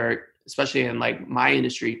after, especially in like my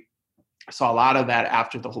industry, I saw a lot of that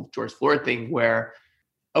after the whole George Floyd thing where,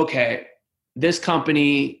 okay, this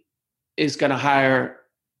company is going to hire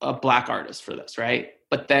a Black artist for this, right?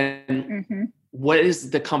 But then what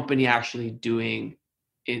is the company actually doing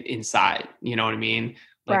inside? You know what I mean?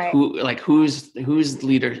 Like who's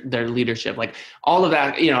their leadership, like all of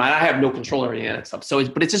that, and I have no control over any of that stuff. So,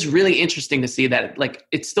 but it's just really interesting to see that like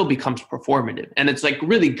it still becomes performative, and it's like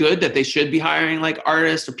really good that they should be hiring like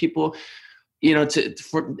artists or people,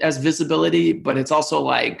 as visibility. But it's also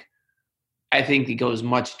like, I think it goes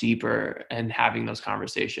much deeper, and having those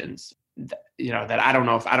conversations, that I don't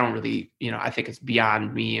know if I don't really, I think it's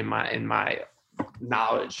beyond me and my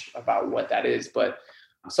knowledge about what that is, but.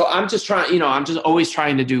 So I'm just trying, I'm just always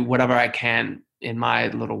trying to do whatever I can in my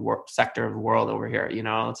little sector of the world over here.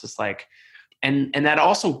 It's just like, and that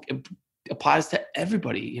also applies to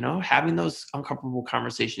everybody, having those uncomfortable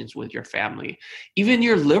conversations with your family, even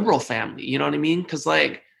your liberal family, you know what I mean? Cause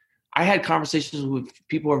like I had conversations with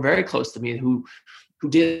people who are very close to me who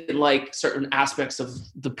didn't like certain aspects of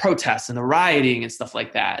the protests and the rioting and stuff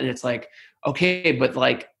like that. And it's like, okay, but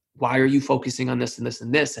like, why are you focusing on this and this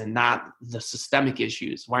and this and not the systemic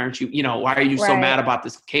issues? Why aren't you, why are you so mad about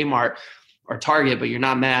this Kmart or Target, but you're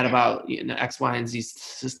not mad about X, Y, and Z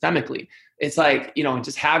systemically? It's like,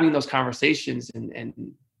 just having those conversations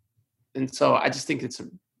and so I just think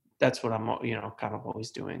that's what I'm, kind of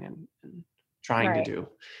always doing and trying to do.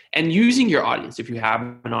 And using your audience, if you have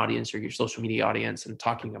an audience or your social media audience, and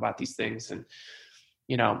talking about these things and,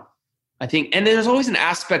 I think, and there's always an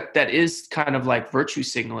aspect that is kind of like virtue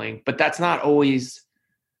signaling, but that's not always,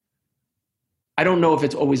 I don't know if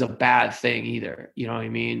it's always a bad thing either. You know what I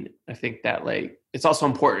mean? I think that like, it's also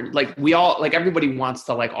important. Like we all, like everybody wants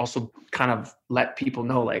to like also kind of let people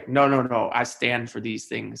know like, no, I stand for these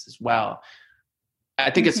things as well.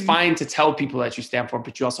 I think it's fine to tell people that you stand for,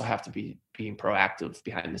 but you also have to be being proactive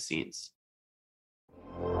behind the scenes.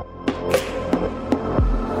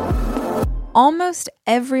 Almost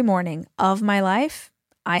every morning of my life,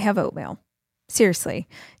 I have oatmeal. Seriously,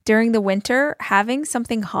 during the winter, having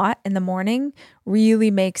something hot in the morning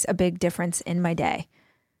really makes a big difference in my day.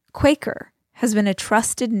 Quaker has been a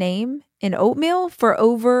trusted name in oatmeal for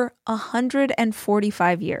over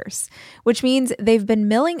 145 years, which means they've been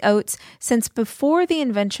milling oats since before the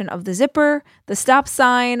invention of the zipper, the stop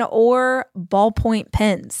sign, or ballpoint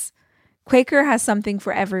pens. Quaker has something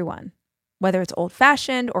for everyone, whether it's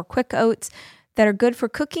old-fashioned or quick oats that are good for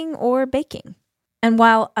cooking or baking. And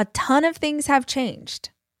while a ton of things have changed,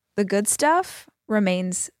 the good stuff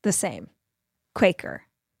remains the same. Quaker,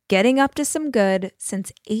 getting up to some good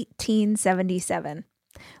since 1877.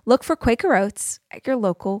 Look for Quaker Oats at your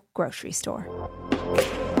local grocery store.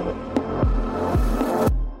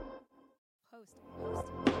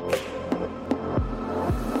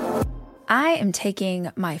 I am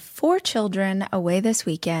taking my 4 children away this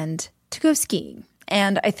weekend to go skiing.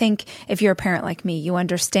 And I think if you're a parent like me, you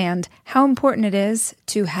understand how important it is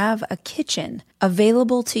to have a kitchen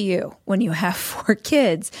available to you when you have 4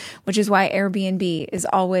 kids, which is why Airbnb is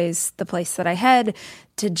always the place that I head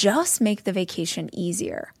to just make the vacation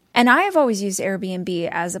easier. And I have always used Airbnb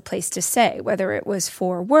as a place to stay, whether it was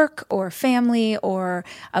for work or family or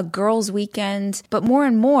a girls' weekend. But more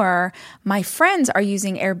and more, my friends are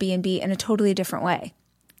using Airbnb in a totally different way,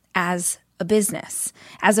 as a business,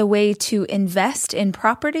 as a way to invest in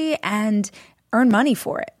property and earn money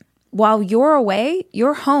for it. While you're away,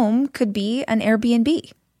 your home could be an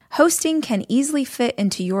Airbnb. Hosting can easily fit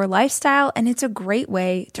into your lifestyle, and it's a great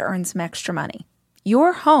way to earn some extra money.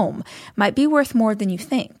 Your home might be worth more than you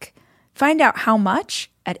think. Find out how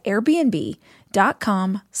much at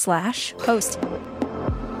airbnb.com/hosting.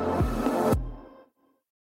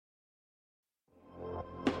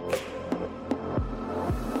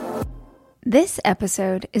 This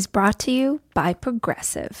episode is brought to you by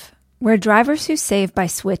Progressive, where drivers who save by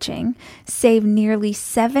switching save nearly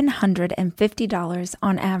 $750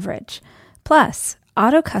 on average. Plus,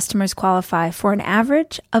 auto customers qualify for an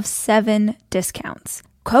average of 7 discounts.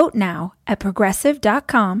 Quote now at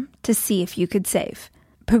progressive.com to see if you could save.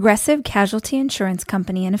 Progressive Casualty Insurance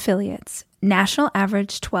Company and Affiliates. National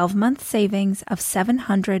average 12-month savings of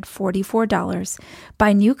 $744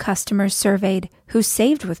 by new customers surveyed who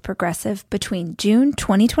saved with Progressive between June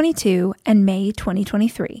 2022 and May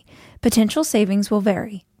 2023. Potential savings will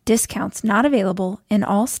vary. Discounts not available in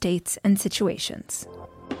all states and situations.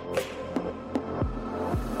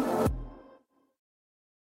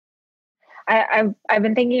 I've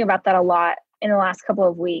been thinking about that a lot in the last couple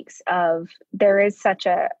of weeks. There is such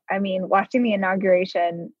a, watching the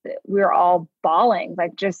inauguration, we were all bawling,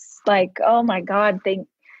 oh my God, it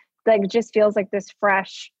just feels like this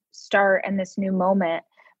fresh start and this new moment.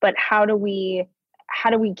 But how do we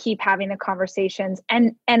keep having the conversations?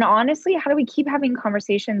 And honestly, how do we keep having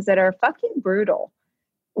conversations that are fucking brutal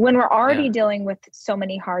when we're already dealing with so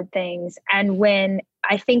many hard things? And when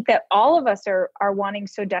I think that all of us are wanting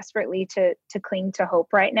so desperately to cling to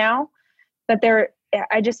hope right now. But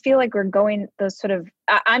I just feel like we're going those sort of,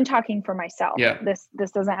 I'm talking for myself. Yeah. This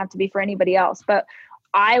doesn't have to be for anybody else, but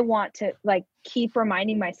I want to keep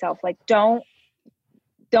reminding myself, don't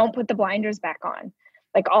put the blinders back on.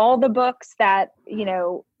 All the books that,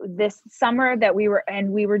 this summer that we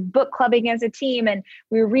were book clubbing as a team, and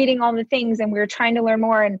we were reading all the things, and we were trying to learn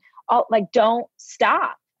more, and don't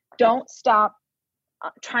stop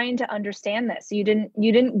trying to understand this. You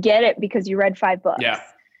didn't get it because you read 5 books. Yeah.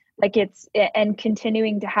 And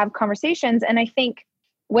continuing to have conversations. And I think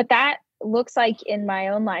what that looks like in my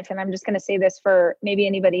own life, and I'm just going to say this for maybe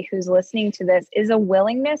anybody who's listening to this, is a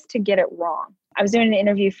willingness to get it wrong. I was doing an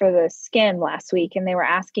interview for the Skimm last week, and they were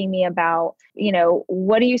asking me about,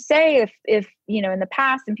 what do you say if in the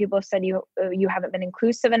past, and people have said you haven't been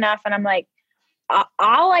inclusive enough. And I'm like,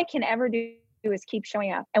 all I can ever do is keep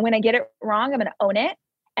showing up. And when I get it wrong, I'm going to own it.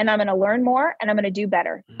 And I'm going to learn more, and I'm going to do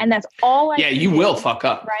better. And that's all I can you do, will fuck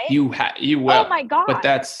up. Right? You will. Oh my God. But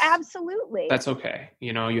that's absolutely. That's okay.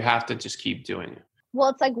 You have to just keep doing it. Well,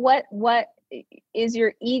 it's like, what is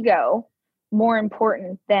your ego more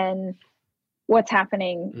important than what's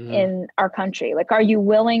happening in our country? Are you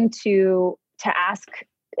willing to ask?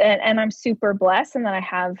 And I'm super blessed, and then I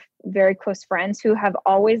have very close friends who have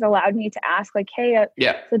always allowed me to ask, hey,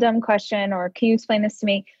 it's a dumb question, or can you explain this to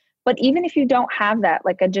me? But even if you don't have that,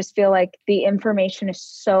 I just feel like the information is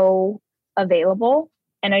so available,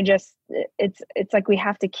 and it's like we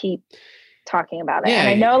have to keep talking about it. Yeah. And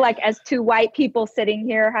I know, as 2 white people sitting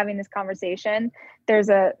here having this conversation, there's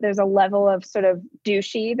a level of sort of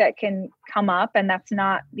douchey that can come up, and that's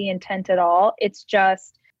not the intent at all. It's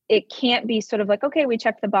just, it can't be sort of okay, we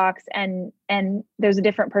checked the box, and there's a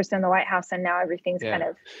different person in the White House, and now everything's kind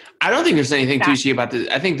of. I don't think there's anything douchey about this.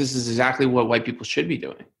 I think this is exactly what white people should be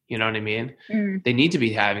doing. You know what I mean? They need to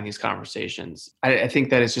be having these conversations. I think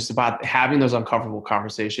that it's just about having those uncomfortable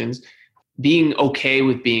conversations, being okay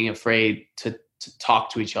with being afraid to talk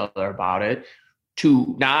to each other about it,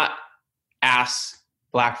 to not ask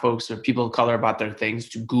Black folks or people of color about their things,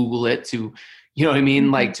 to Google it, to, you know what I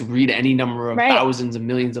mean? To read any number of thousands and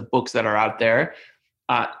millions of books that are out there,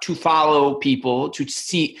 to follow people, to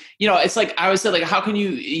see, it's I always said, how can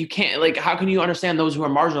how can you understand those who are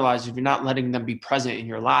marginalized if you're not letting them be present in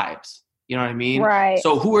your lives? You know what I mean? Right.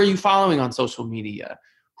 So who are you following on social media?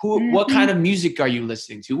 What kind of music are you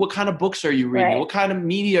listening to? What kind of books are you reading? Right. What kind of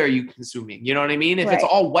media are you consuming? You know what I mean? If it's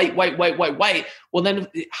all white, well, then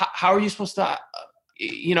how are you supposed to,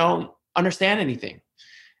 understand anything?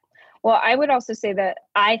 Well, I would also say that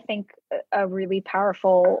I think a really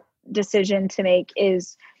powerful decision to make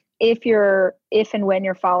is if and when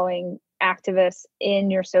you're following activists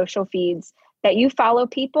in your social feeds, that you follow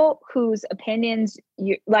people whose opinions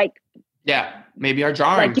you maybe are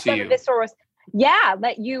jarring to you.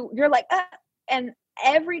 And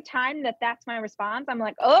every time that's my response, I'm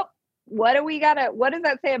like, oh, what does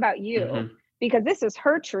that say about you? Mm-hmm. Because this is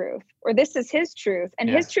her truth, or this is his truth, and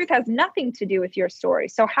his truth has nothing to do with your story.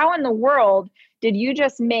 So how in the world did you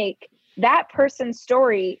just make that person's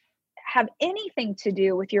story have anything to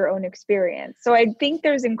do with your own experience? So I think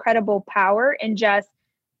there's incredible power in just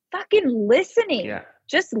fucking listening.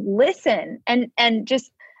 Just listen and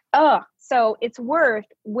just So it's worth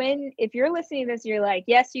if you're listening to this, you're like,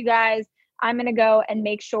 yes, you guys, I'm going to go and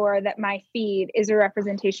make sure that my feed is a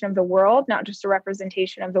representation of the world, not just a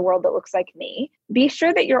representation of the world that looks like me. Be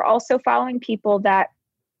sure that you're also following people that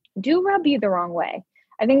do rub you the wrong way.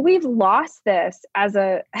 I think we've lost this as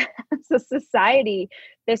a society,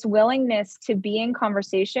 this willingness to be in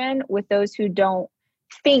conversation with those who don't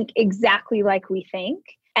think exactly like we think.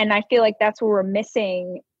 And I feel like that's where we're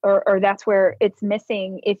missing, or that's where it's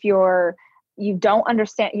missing if you don't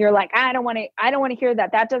understand. You're like, I don't want to hear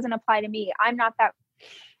that. That doesn't apply to me. I'm not that.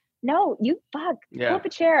 No, pull up a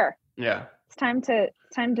chair. Yeah. It's time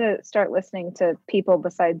to start listening to people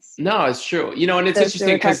besides. No, it's true. You know, and it's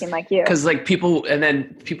interesting because like people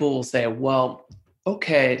will say, well,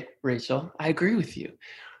 okay, Rachel, I agree with you.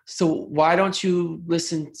 So why don't you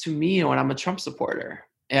listen to me when I'm a Trump supporter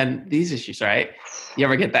and these issues, right? You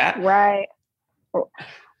ever get that? Right.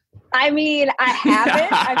 I mean, I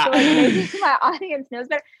haven't. I feel like maybe my audience knows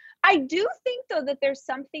better. I do think, though, that there's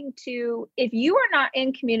something to, if you are not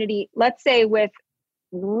in community, let's say with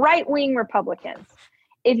right-wing Republicans,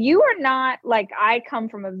 if you are not, like, I come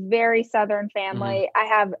from a very Southern family,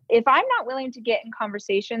 if I'm not willing to get in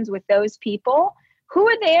conversations with those people, who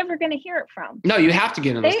are they ever going to hear it from? No, you have to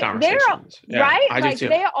get in those conversations. Right? Like,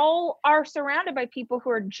 they all are surrounded by people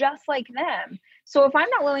who are just like them. So if I'm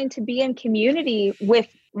not willing to be in community with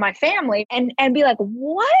my family and be like,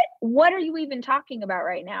 what are you even talking about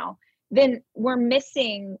right now? Then we're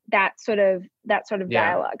missing that sort of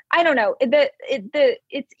dialogue. I don't know. The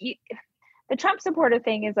Trump supporter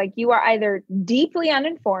thing is like, you are either deeply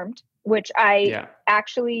uninformed, which I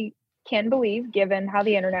actually can believe given how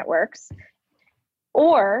the internet works,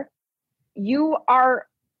 or you are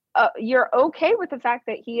you're okay with the fact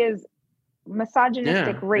that he is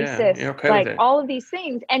misogynistic, racist, okay like all of these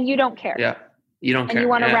things, and you don't care. Yeah, you don't care. And you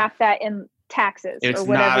want to wrap that in taxes or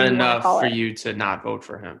whatever. It's not enough for you to not vote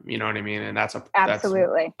for him. You know what I mean? And that's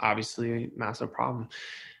absolutely obviously a massive problem.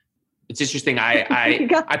 It's interesting.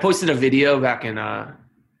 I posted a video back in I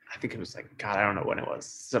think it was like, God, I don't know when it was,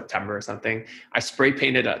 September or something. I spray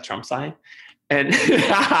painted a Trump sign. And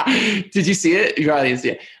did you see it? You probably didn't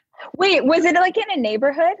see it. Wait, was it like in a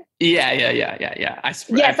neighborhood? Yeah. I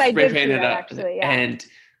spray painted it actually. Yeah. And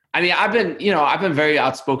I mean, I've been very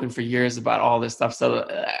outspoken for years about all this stuff. So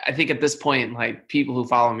I think at this point, like, people who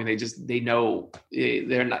follow me, they know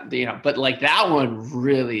they're not, but like that one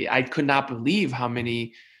really, I could not believe how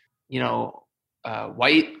many,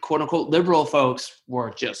 white quote unquote liberal folks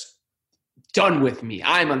were just done with me.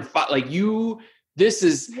 I'm on fire. Like, this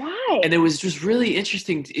is why. And it was just really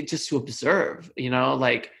interesting to observe,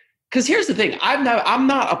 because here's the thing. I'm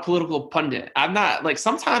not a political pundit. I'm not, like,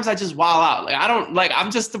 sometimes I just wild out. Like, I don't, like,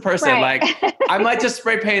 I'm just the person, right. Like, I might just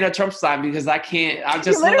spray paint a Trump sign because I can't, I'm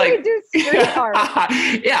just you literally like, do street art.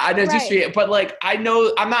 Yeah, I know, do street, but like, I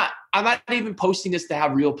know I'm not even posting this to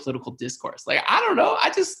have real political discourse. Like, I don't know.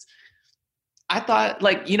 I thought,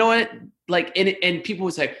 like, you know what? Like, and people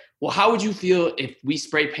would say, well, how would you feel if we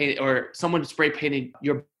spray painted, or someone spray painted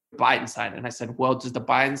your Biden sign? And I said, well, does the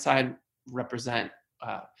Biden sign represent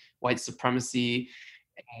white supremacy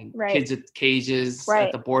and kids at cages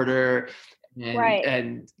at the border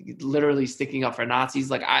and literally sticking up for Nazis?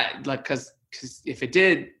 Because if it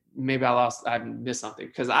did, maybe I missed something,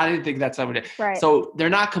 because I didn't think that's something. Right. So they're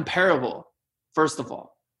not comparable, first of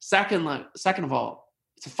all. Second of all,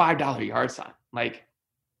 it's a $5 yard sign. Like,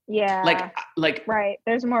 right.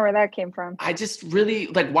 There's more where that came from. I just really,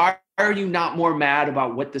 like, why are you not more mad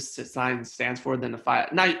about what this sign stands for than the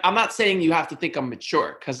 $5? Now, I'm not saying you have to think I'm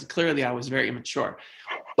mature, because clearly I was very immature,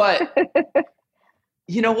 but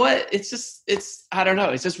you know what? I don't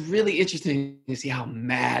know. It's just really interesting to see how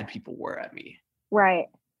mad people were at me. Right.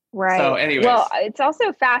 So anyways. Well, it's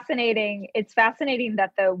also fascinating. It's fascinating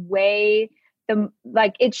that the way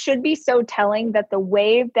it should be so telling that the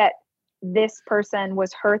way that this person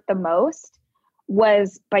was hurt the most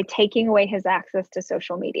was by taking away his access to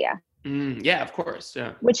social media. Yeah, of course.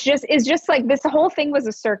 Yeah. Which is just like, this whole thing was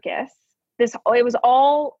a circus. It was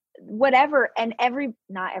all whatever. And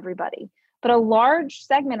not everybody, but a large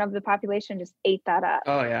segment of the population just ate that up.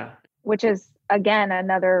 Oh yeah. Which is, again,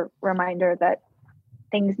 another reminder that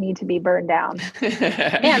things need to be burned down.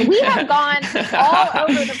 Man, we have gone all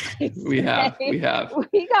over the place. We have.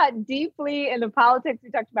 We got deeply into politics.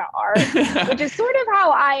 We talked about art, which is sort of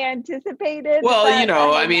how I anticipated. Well,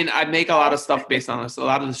 I mean, I make a lot of stuff based on this. A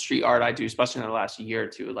lot of the street art I do, especially in the last year or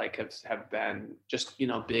two, like have been just,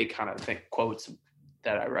 big kind of quotes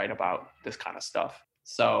that I write about this kind of stuff.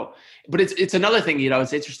 So, but it's another thing,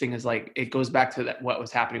 it's interesting is, like, it goes back to what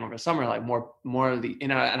was happening over the summer, like more of the,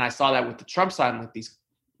 and I saw that with the Trump side, with these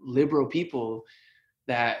liberal people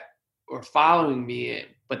that were following me,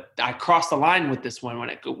 but I crossed the line with this one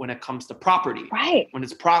when it comes to property. Right. When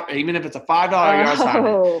it's even if it's a $5 yard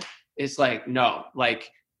sign, it's like, no,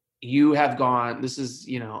 like you have gone, this is,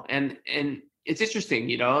 and it's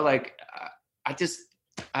interesting, like I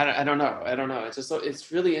don't know. It's just,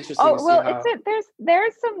 it's really interesting. Oh, well,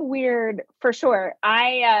 there's some weird, for sure.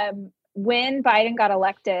 When Biden got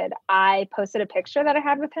elected, I posted a picture that I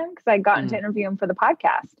had with him because I'd gotten to interview him for the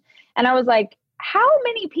podcast. And I was like, how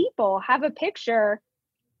many people have a picture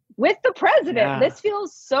with the president? Yeah. This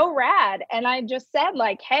feels so rad. And I just said,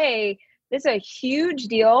 like, hey, this is a huge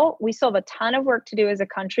deal. We still have a ton of work to do as a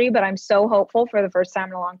country, but I'm so hopeful for the first time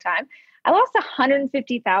in a long time. I lost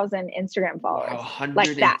 150,000 Instagram followers. Wow,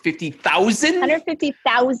 150,000?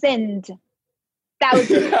 150,000. Like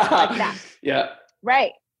that. Yeah.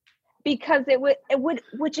 Right. Because it would,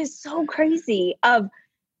 which is so crazy of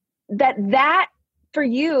that for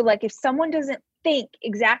you, like if someone doesn't think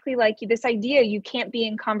exactly like you, this idea you can't be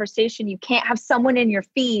in conversation, you can't have someone in your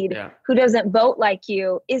feed who doesn't vote like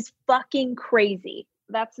you is fucking crazy.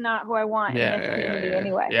 That's not who I want in this community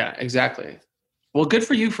anyway. Yeah, exactly. Well, good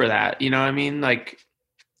for you for that. You know what I mean? Like,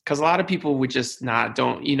 because a lot of people would just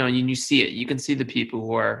don't, you see it. You can see the people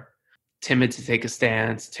who are timid to take a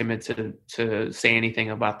stance, timid to say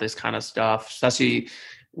anything about this kind of stuff, especially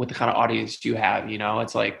with the kind of audience you have.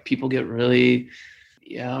 It's like people get really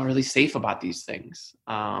safe about these things.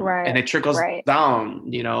 Right. And it trickles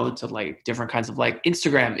down, to like different kinds of like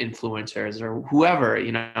Instagram influencers or whoever,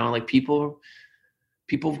 like people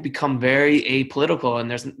become very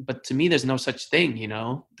apolitical, but to me, there's no such thing, you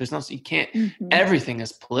can't, everything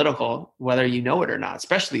is political, whether you know it or not,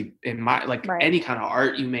 especially in any kind of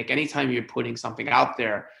art you make, anytime you're putting something out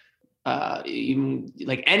there, even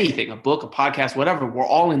like anything, a book, a podcast, whatever, we're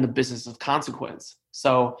all in the business of consequence.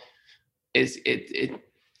 So it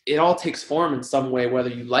all takes form in some way, whether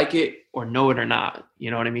you like it or know it or not.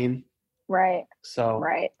 You know what I mean? Right. So,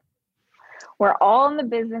 right. We're all in the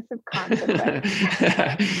business of consequence.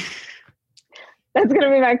 That's going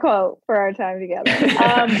to be my quote for our time together.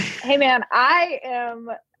 Hey man, I'm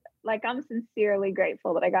sincerely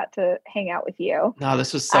grateful that I got to hang out with you. No,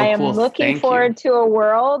 this was so cool. I am looking forward to a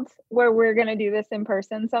world where we're going to do this in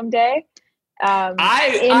person someday.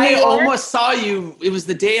 I almost saw you. It was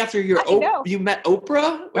the day after you met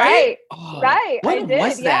Oprah, right? Right. When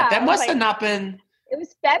was that? Yeah. That must have not been. It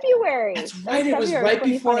was February. That's right. It was right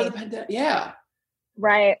before the pandemic. Yeah.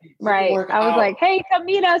 Right. I was like, hey, come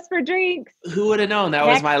meet us for drinks. Who would have known? That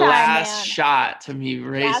was my last shot to me.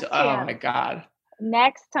 Oh my God.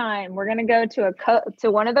 Next time we're going to go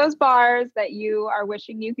to one of those bars that you are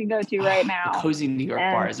wishing you could go to right now. The cozy New York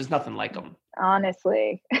bars. There's nothing like them.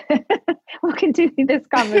 Honestly. We'll continue this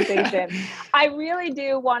conversation. I really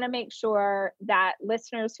do want to make sure that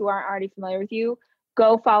listeners who aren't already familiar with you,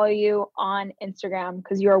 go follow you on Instagram,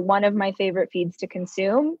 because you're one of my favorite feeds to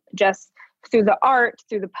consume, just through the art,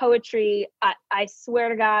 through the poetry. I swear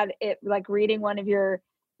to God, it like reading one of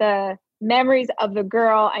the memories of the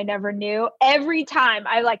girl I never knew. Every time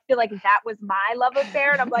I feel like that was my love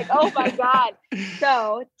affair, and I'm like, oh my God.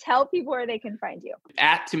 So tell people where they can find you.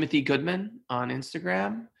 At Timothy Goodman on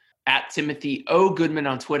Instagram. At Timothy O. Goodman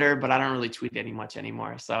on Twitter, but I don't really tweet much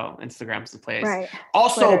anymore. So Instagram's the place. Right.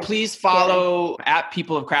 Also, Twitter. Please follow at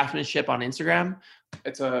People of Craftsmanship on Instagram.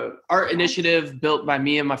 It's a art initiative built by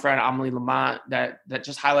me and my friend Amelie Lamont that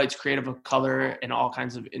just highlights creative color in all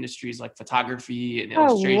kinds of industries like photography and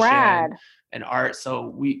illustration and art.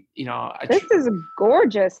 So this is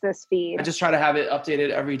gorgeous, this feed. I just try to have it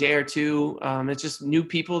updated every day or two. It's just new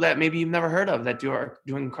people that maybe you've never heard of that are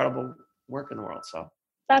doing incredible work in the world. So.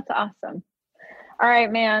 That's awesome. All right,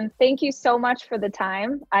 man. Thank you so much for the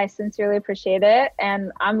time. I sincerely appreciate it.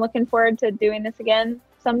 And I'm looking forward to doing this again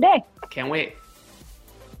someday. Can't wait.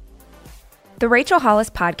 The Rachel Hollis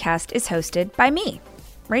podcast is hosted by me,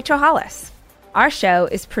 Rachel Hollis. Our show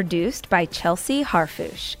is produced by Chelsea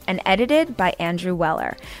Harfouche and edited by Andrew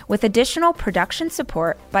Weller, with additional production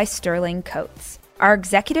support by Sterling Coates. Our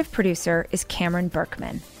executive producer is Cameron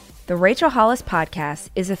Berkman. The Rachel Hollis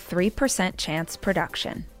podcast is a 3% Chance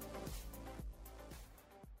production.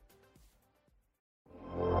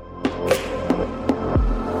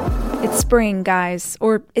 It's spring, guys,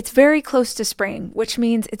 or it's very close to spring, which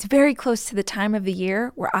means it's very close to the time of the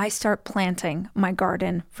year where I start planting my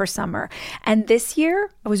garden for summer. And this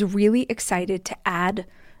year, I was really excited to add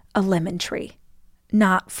a lemon tree.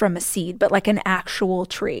 Not from a seed, but like an actual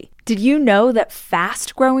tree. Did you know that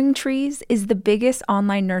Fast Growing Trees is the biggest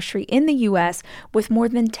online nursery in the US with more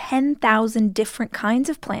than 10,000 different kinds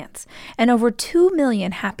of plants and over 2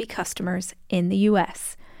 million happy customers in the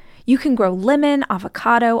US? You can grow lemon,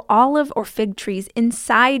 avocado, olive, or fig trees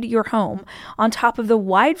inside your home on top of the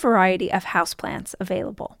wide variety of houseplants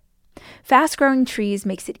available. Fast Growing Trees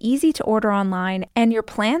makes it easy to order online, and your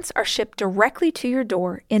plants are shipped directly to your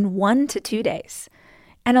door in 1 to 2 days.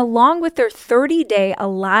 And along with their 30-day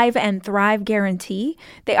Alive and Thrive guarantee,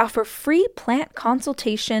 they offer free plant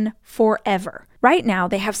consultation forever. Right now,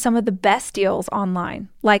 they have some of the best deals online,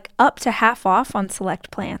 like up to half off on select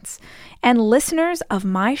plants. And listeners of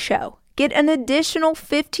my show get an additional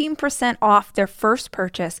 15% off their first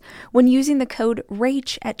purchase when using the code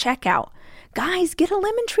RACHE at checkout. Guys, get a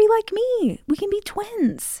lemon tree like me. We can be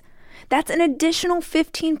twins. That's an additional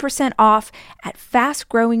 15% off at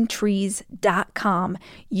fastgrowingtrees.com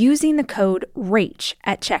using the code RACHE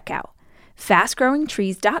at checkout.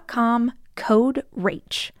 Fastgrowingtrees.com, code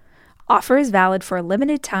RACHE. Offer is valid for a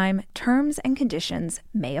limited time. Terms and conditions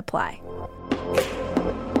may apply.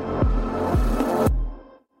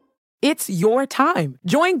 It's your time.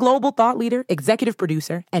 Join global thought leader, executive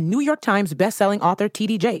producer, and New York Times bestselling author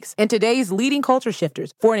T.D. Jakes and today's leading culture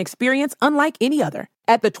shifters for an experience unlike any other.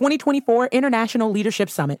 At the 2024 International Leadership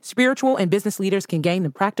Summit, spiritual and business leaders can gain the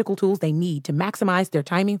practical tools they need to maximize their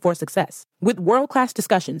timing for success. With world-class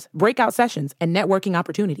discussions, breakout sessions, and networking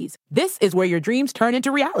opportunities, this is where your dreams turn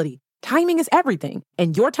into reality. Timing is everything,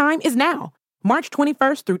 and your time is now. March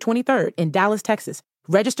 21st through 23rd in Dallas, Texas.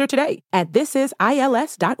 Register today at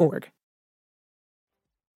thisisils.org.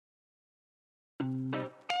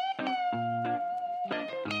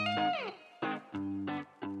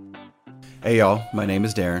 Hey y'all, my name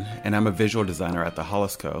is Darren, and I'm a visual designer at the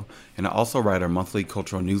Hollis Co., and I also write our monthly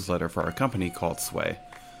cultural newsletter for our company called Sway.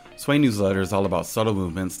 Sway newsletter is all about subtle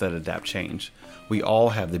movements that adapt change. We all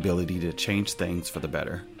have the ability to change things for the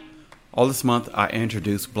better. All this month, I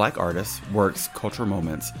introduced Black artists, works, cultural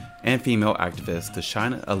moments, and female activists to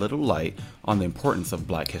shine a little light on the importance of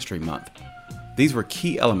Black History Month. These were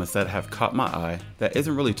key elements that have caught my eye that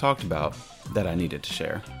isn't really talked about that I needed to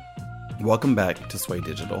share. Welcome back to Sway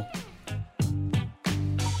Digital.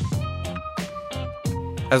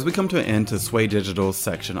 As we come to an end to Sway Digital's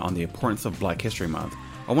section on the importance of Black History Month,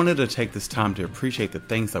 I wanted to take this time to appreciate the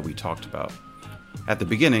things that we talked about. At the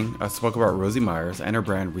beginning, I spoke about Rosie Myers and her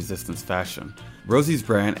brand Resistance Fashion. Rosie's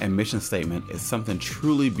brand and mission statement is something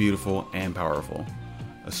truly beautiful and powerful.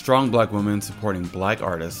 A strong Black woman supporting Black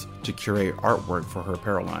artists to curate artwork for her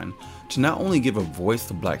apparel line, to not only give a voice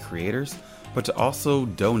to Black creators, but to also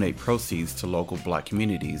donate proceeds to local Black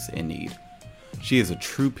communities in need. She is a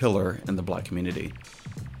true pillar in the Black community.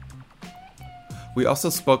 We also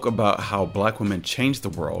spoke about how Black women changed the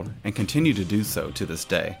world and continue to do so to this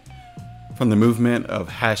day. From the movement of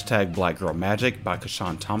 #BlackGirlMagic by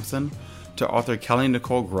Kashawn Thompson to author Kelly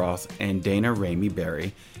Nicole Gross and Dana Ramey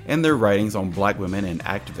Berry and their writings on Black women and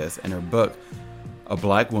activists in her book, A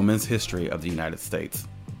Black Woman's History of the United States.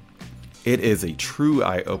 It is a true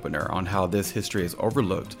eye-opener on how this history is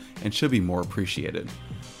overlooked and should be more appreciated.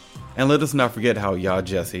 And let us not forget how Yaa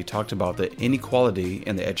Gyasi talked about the inequality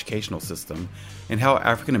in the educational system and how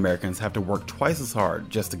African Americans have to work twice as hard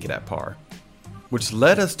just to get at par. Which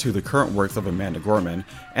led us to the current works of Amanda Gorman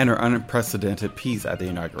and her unprecedented piece at the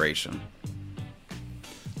inauguration.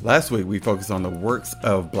 Last week, we focused on the works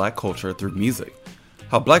of Black culture through music,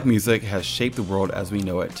 how Black music has shaped the world as we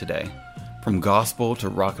know it today, from gospel to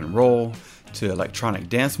rock and roll to electronic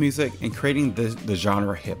dance music and creating the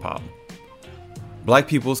genre hip-hop. Black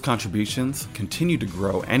people's contributions continue to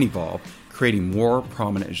grow and evolve, creating more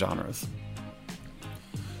prominent genres.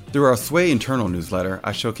 Through our Sway internal newsletter,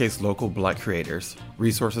 I showcase local Black creators,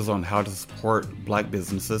 resources on how to support Black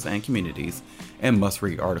businesses and communities, and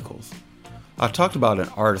must-read articles. I've talked about an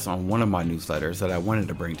artist on one of my newsletters that I wanted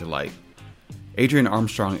to bring to light. Adrian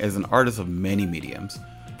Armstrong is an artist of many mediums,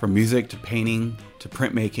 from music to painting to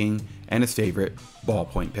printmaking and his favorite,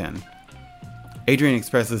 ballpoint pen. Adrian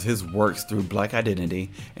expresses his works through Black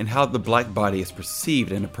identity and how the Black body is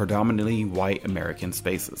perceived in predominantly white American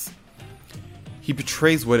spaces. He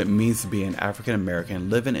portrays what it means to be an African American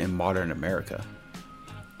living in modern America.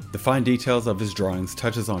 The fine details of his drawings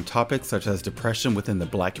touches on topics such as depression within the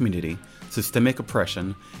Black community, systemic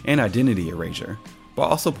oppression, and identity erasure, while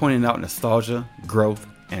also pointing out nostalgia, growth,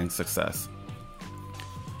 and success.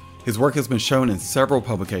 His work has been shown in several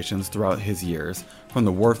publications throughout his years, from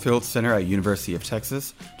the Warfield Center at University of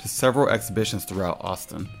Texas to several exhibitions throughout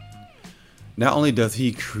Austin. Not only does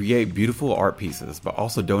he create beautiful art pieces, but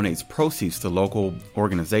also donates proceeds to local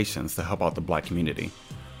organizations to help out the Black community.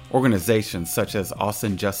 Organizations such as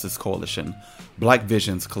Austin Justice Coalition, Black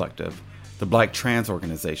Visions Collective, the Black Trans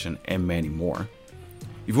Organization, and many more.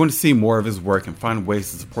 If you want to see more of his work and find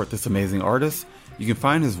ways to support this amazing artist, You can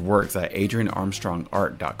find his works at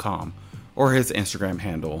adrianarmstrongart.com or his Instagram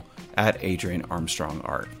handle at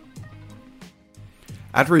adrianarmstrongart.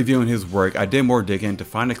 After reviewing his work, I did more digging to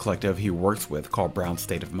find a collective he works with called Brown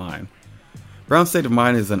State of Mind. Brown State of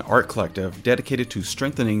Mind is an art collective dedicated to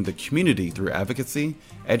strengthening the community through advocacy,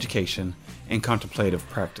 education, and contemplative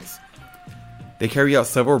practice. They carry out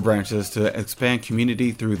several branches to expand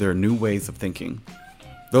community through their new ways of thinking.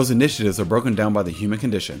 Those initiatives are broken down by the Human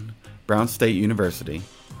Condition, Brown State University,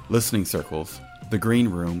 listening circles, the Green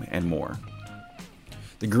Room, and more.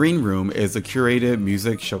 The Green Room is a curated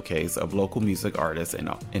music showcase of local music artists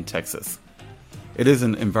in Texas. It is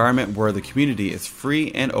an environment where the community is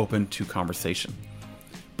free and open to conversation.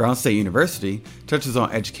 Brown State University touches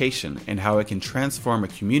on education and how it can transform a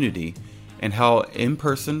community and how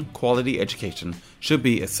in-person quality education should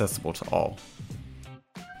be accessible to all.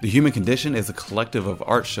 The Human Condition is a collective of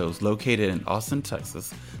art shows located in Austin,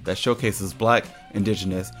 Texas that showcases Black,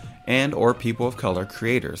 Indigenous, and or people of color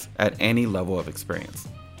creators at any level of experience.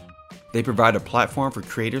 They provide a platform for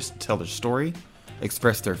creators to tell their story,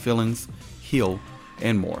 express their feelings, heal,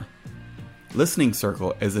 and more. Listening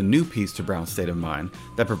Circle is a new piece to Brown State of Mind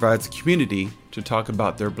that provides a community to talk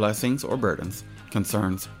about their blessings or burdens,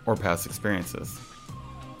 concerns, or past experiences.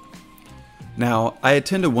 Now, I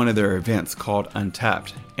attended one of their events called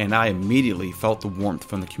Untapped, and I immediately felt the warmth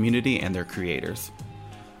from the community and their creators.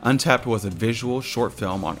 Untapped was a visual short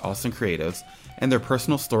film on Austin creatives and their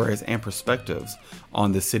personal stories and perspectives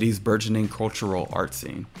on the city's burgeoning cultural art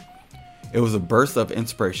scene. It was a burst of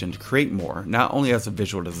inspiration to create more, not only as a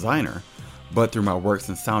visual designer, but through my works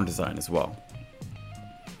in sound design as well.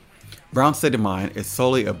 Brown State of Mind is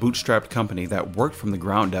solely a bootstrapped company that worked from the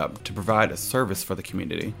ground up to provide a service for the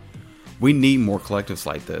community. We need more collectives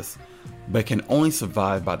like this, but can only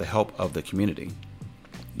survive by the help of the community.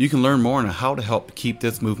 You can learn more on how to help keep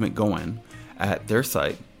this movement going at their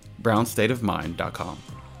site, brownstateofmind.com.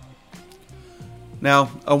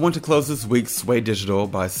 Now, I want to close this week's Sway Digital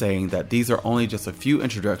by saying that these are only just a few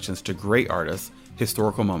introductions to great artists,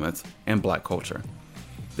 historical moments, and Black culture.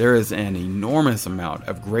 There is an enormous amount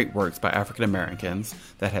of great works by African Americans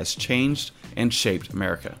that has changed and shaped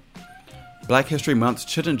America. Black History Month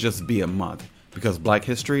shouldn't just be a month, because Black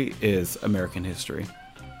history is American history.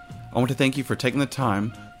 I want to thank you for taking the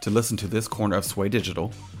time to listen to this corner of Sway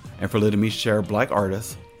Digital, and for letting me share Black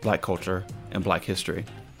artists, Black culture, and Black history.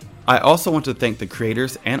 I also want to thank the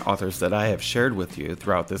creators and authors that I have shared with you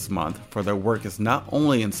throughout this month, for their work is not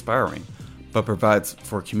only inspiring, but provides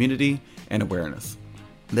for community and awareness.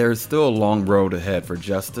 There is still a long road ahead for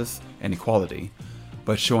justice and equality,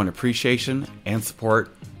 but showing appreciation and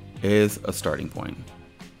support is a starting point.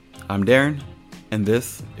 I'm Darren, and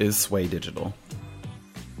this is Sway Digital.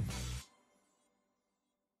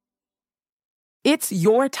 It's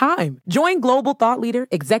your time. Join global thought leader,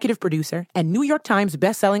 executive producer, and New York Times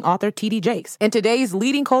bestselling author T.D. Jakes and today's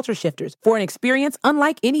leading culture shifters for an experience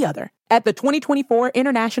unlike any other. At the 2024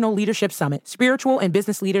 International Leadership Summit, spiritual and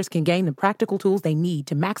business leaders can gain the practical tools they need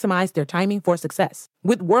to maximize their timing for success.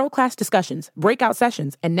 With world-class discussions, breakout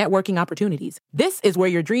sessions, and networking opportunities, this is where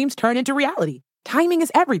your dreams turn into reality. Timing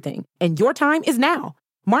is everything, and your time is now.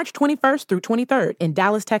 March 21st through 23rd in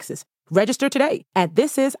Dallas, Texas. Register today at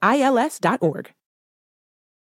thisisils.org.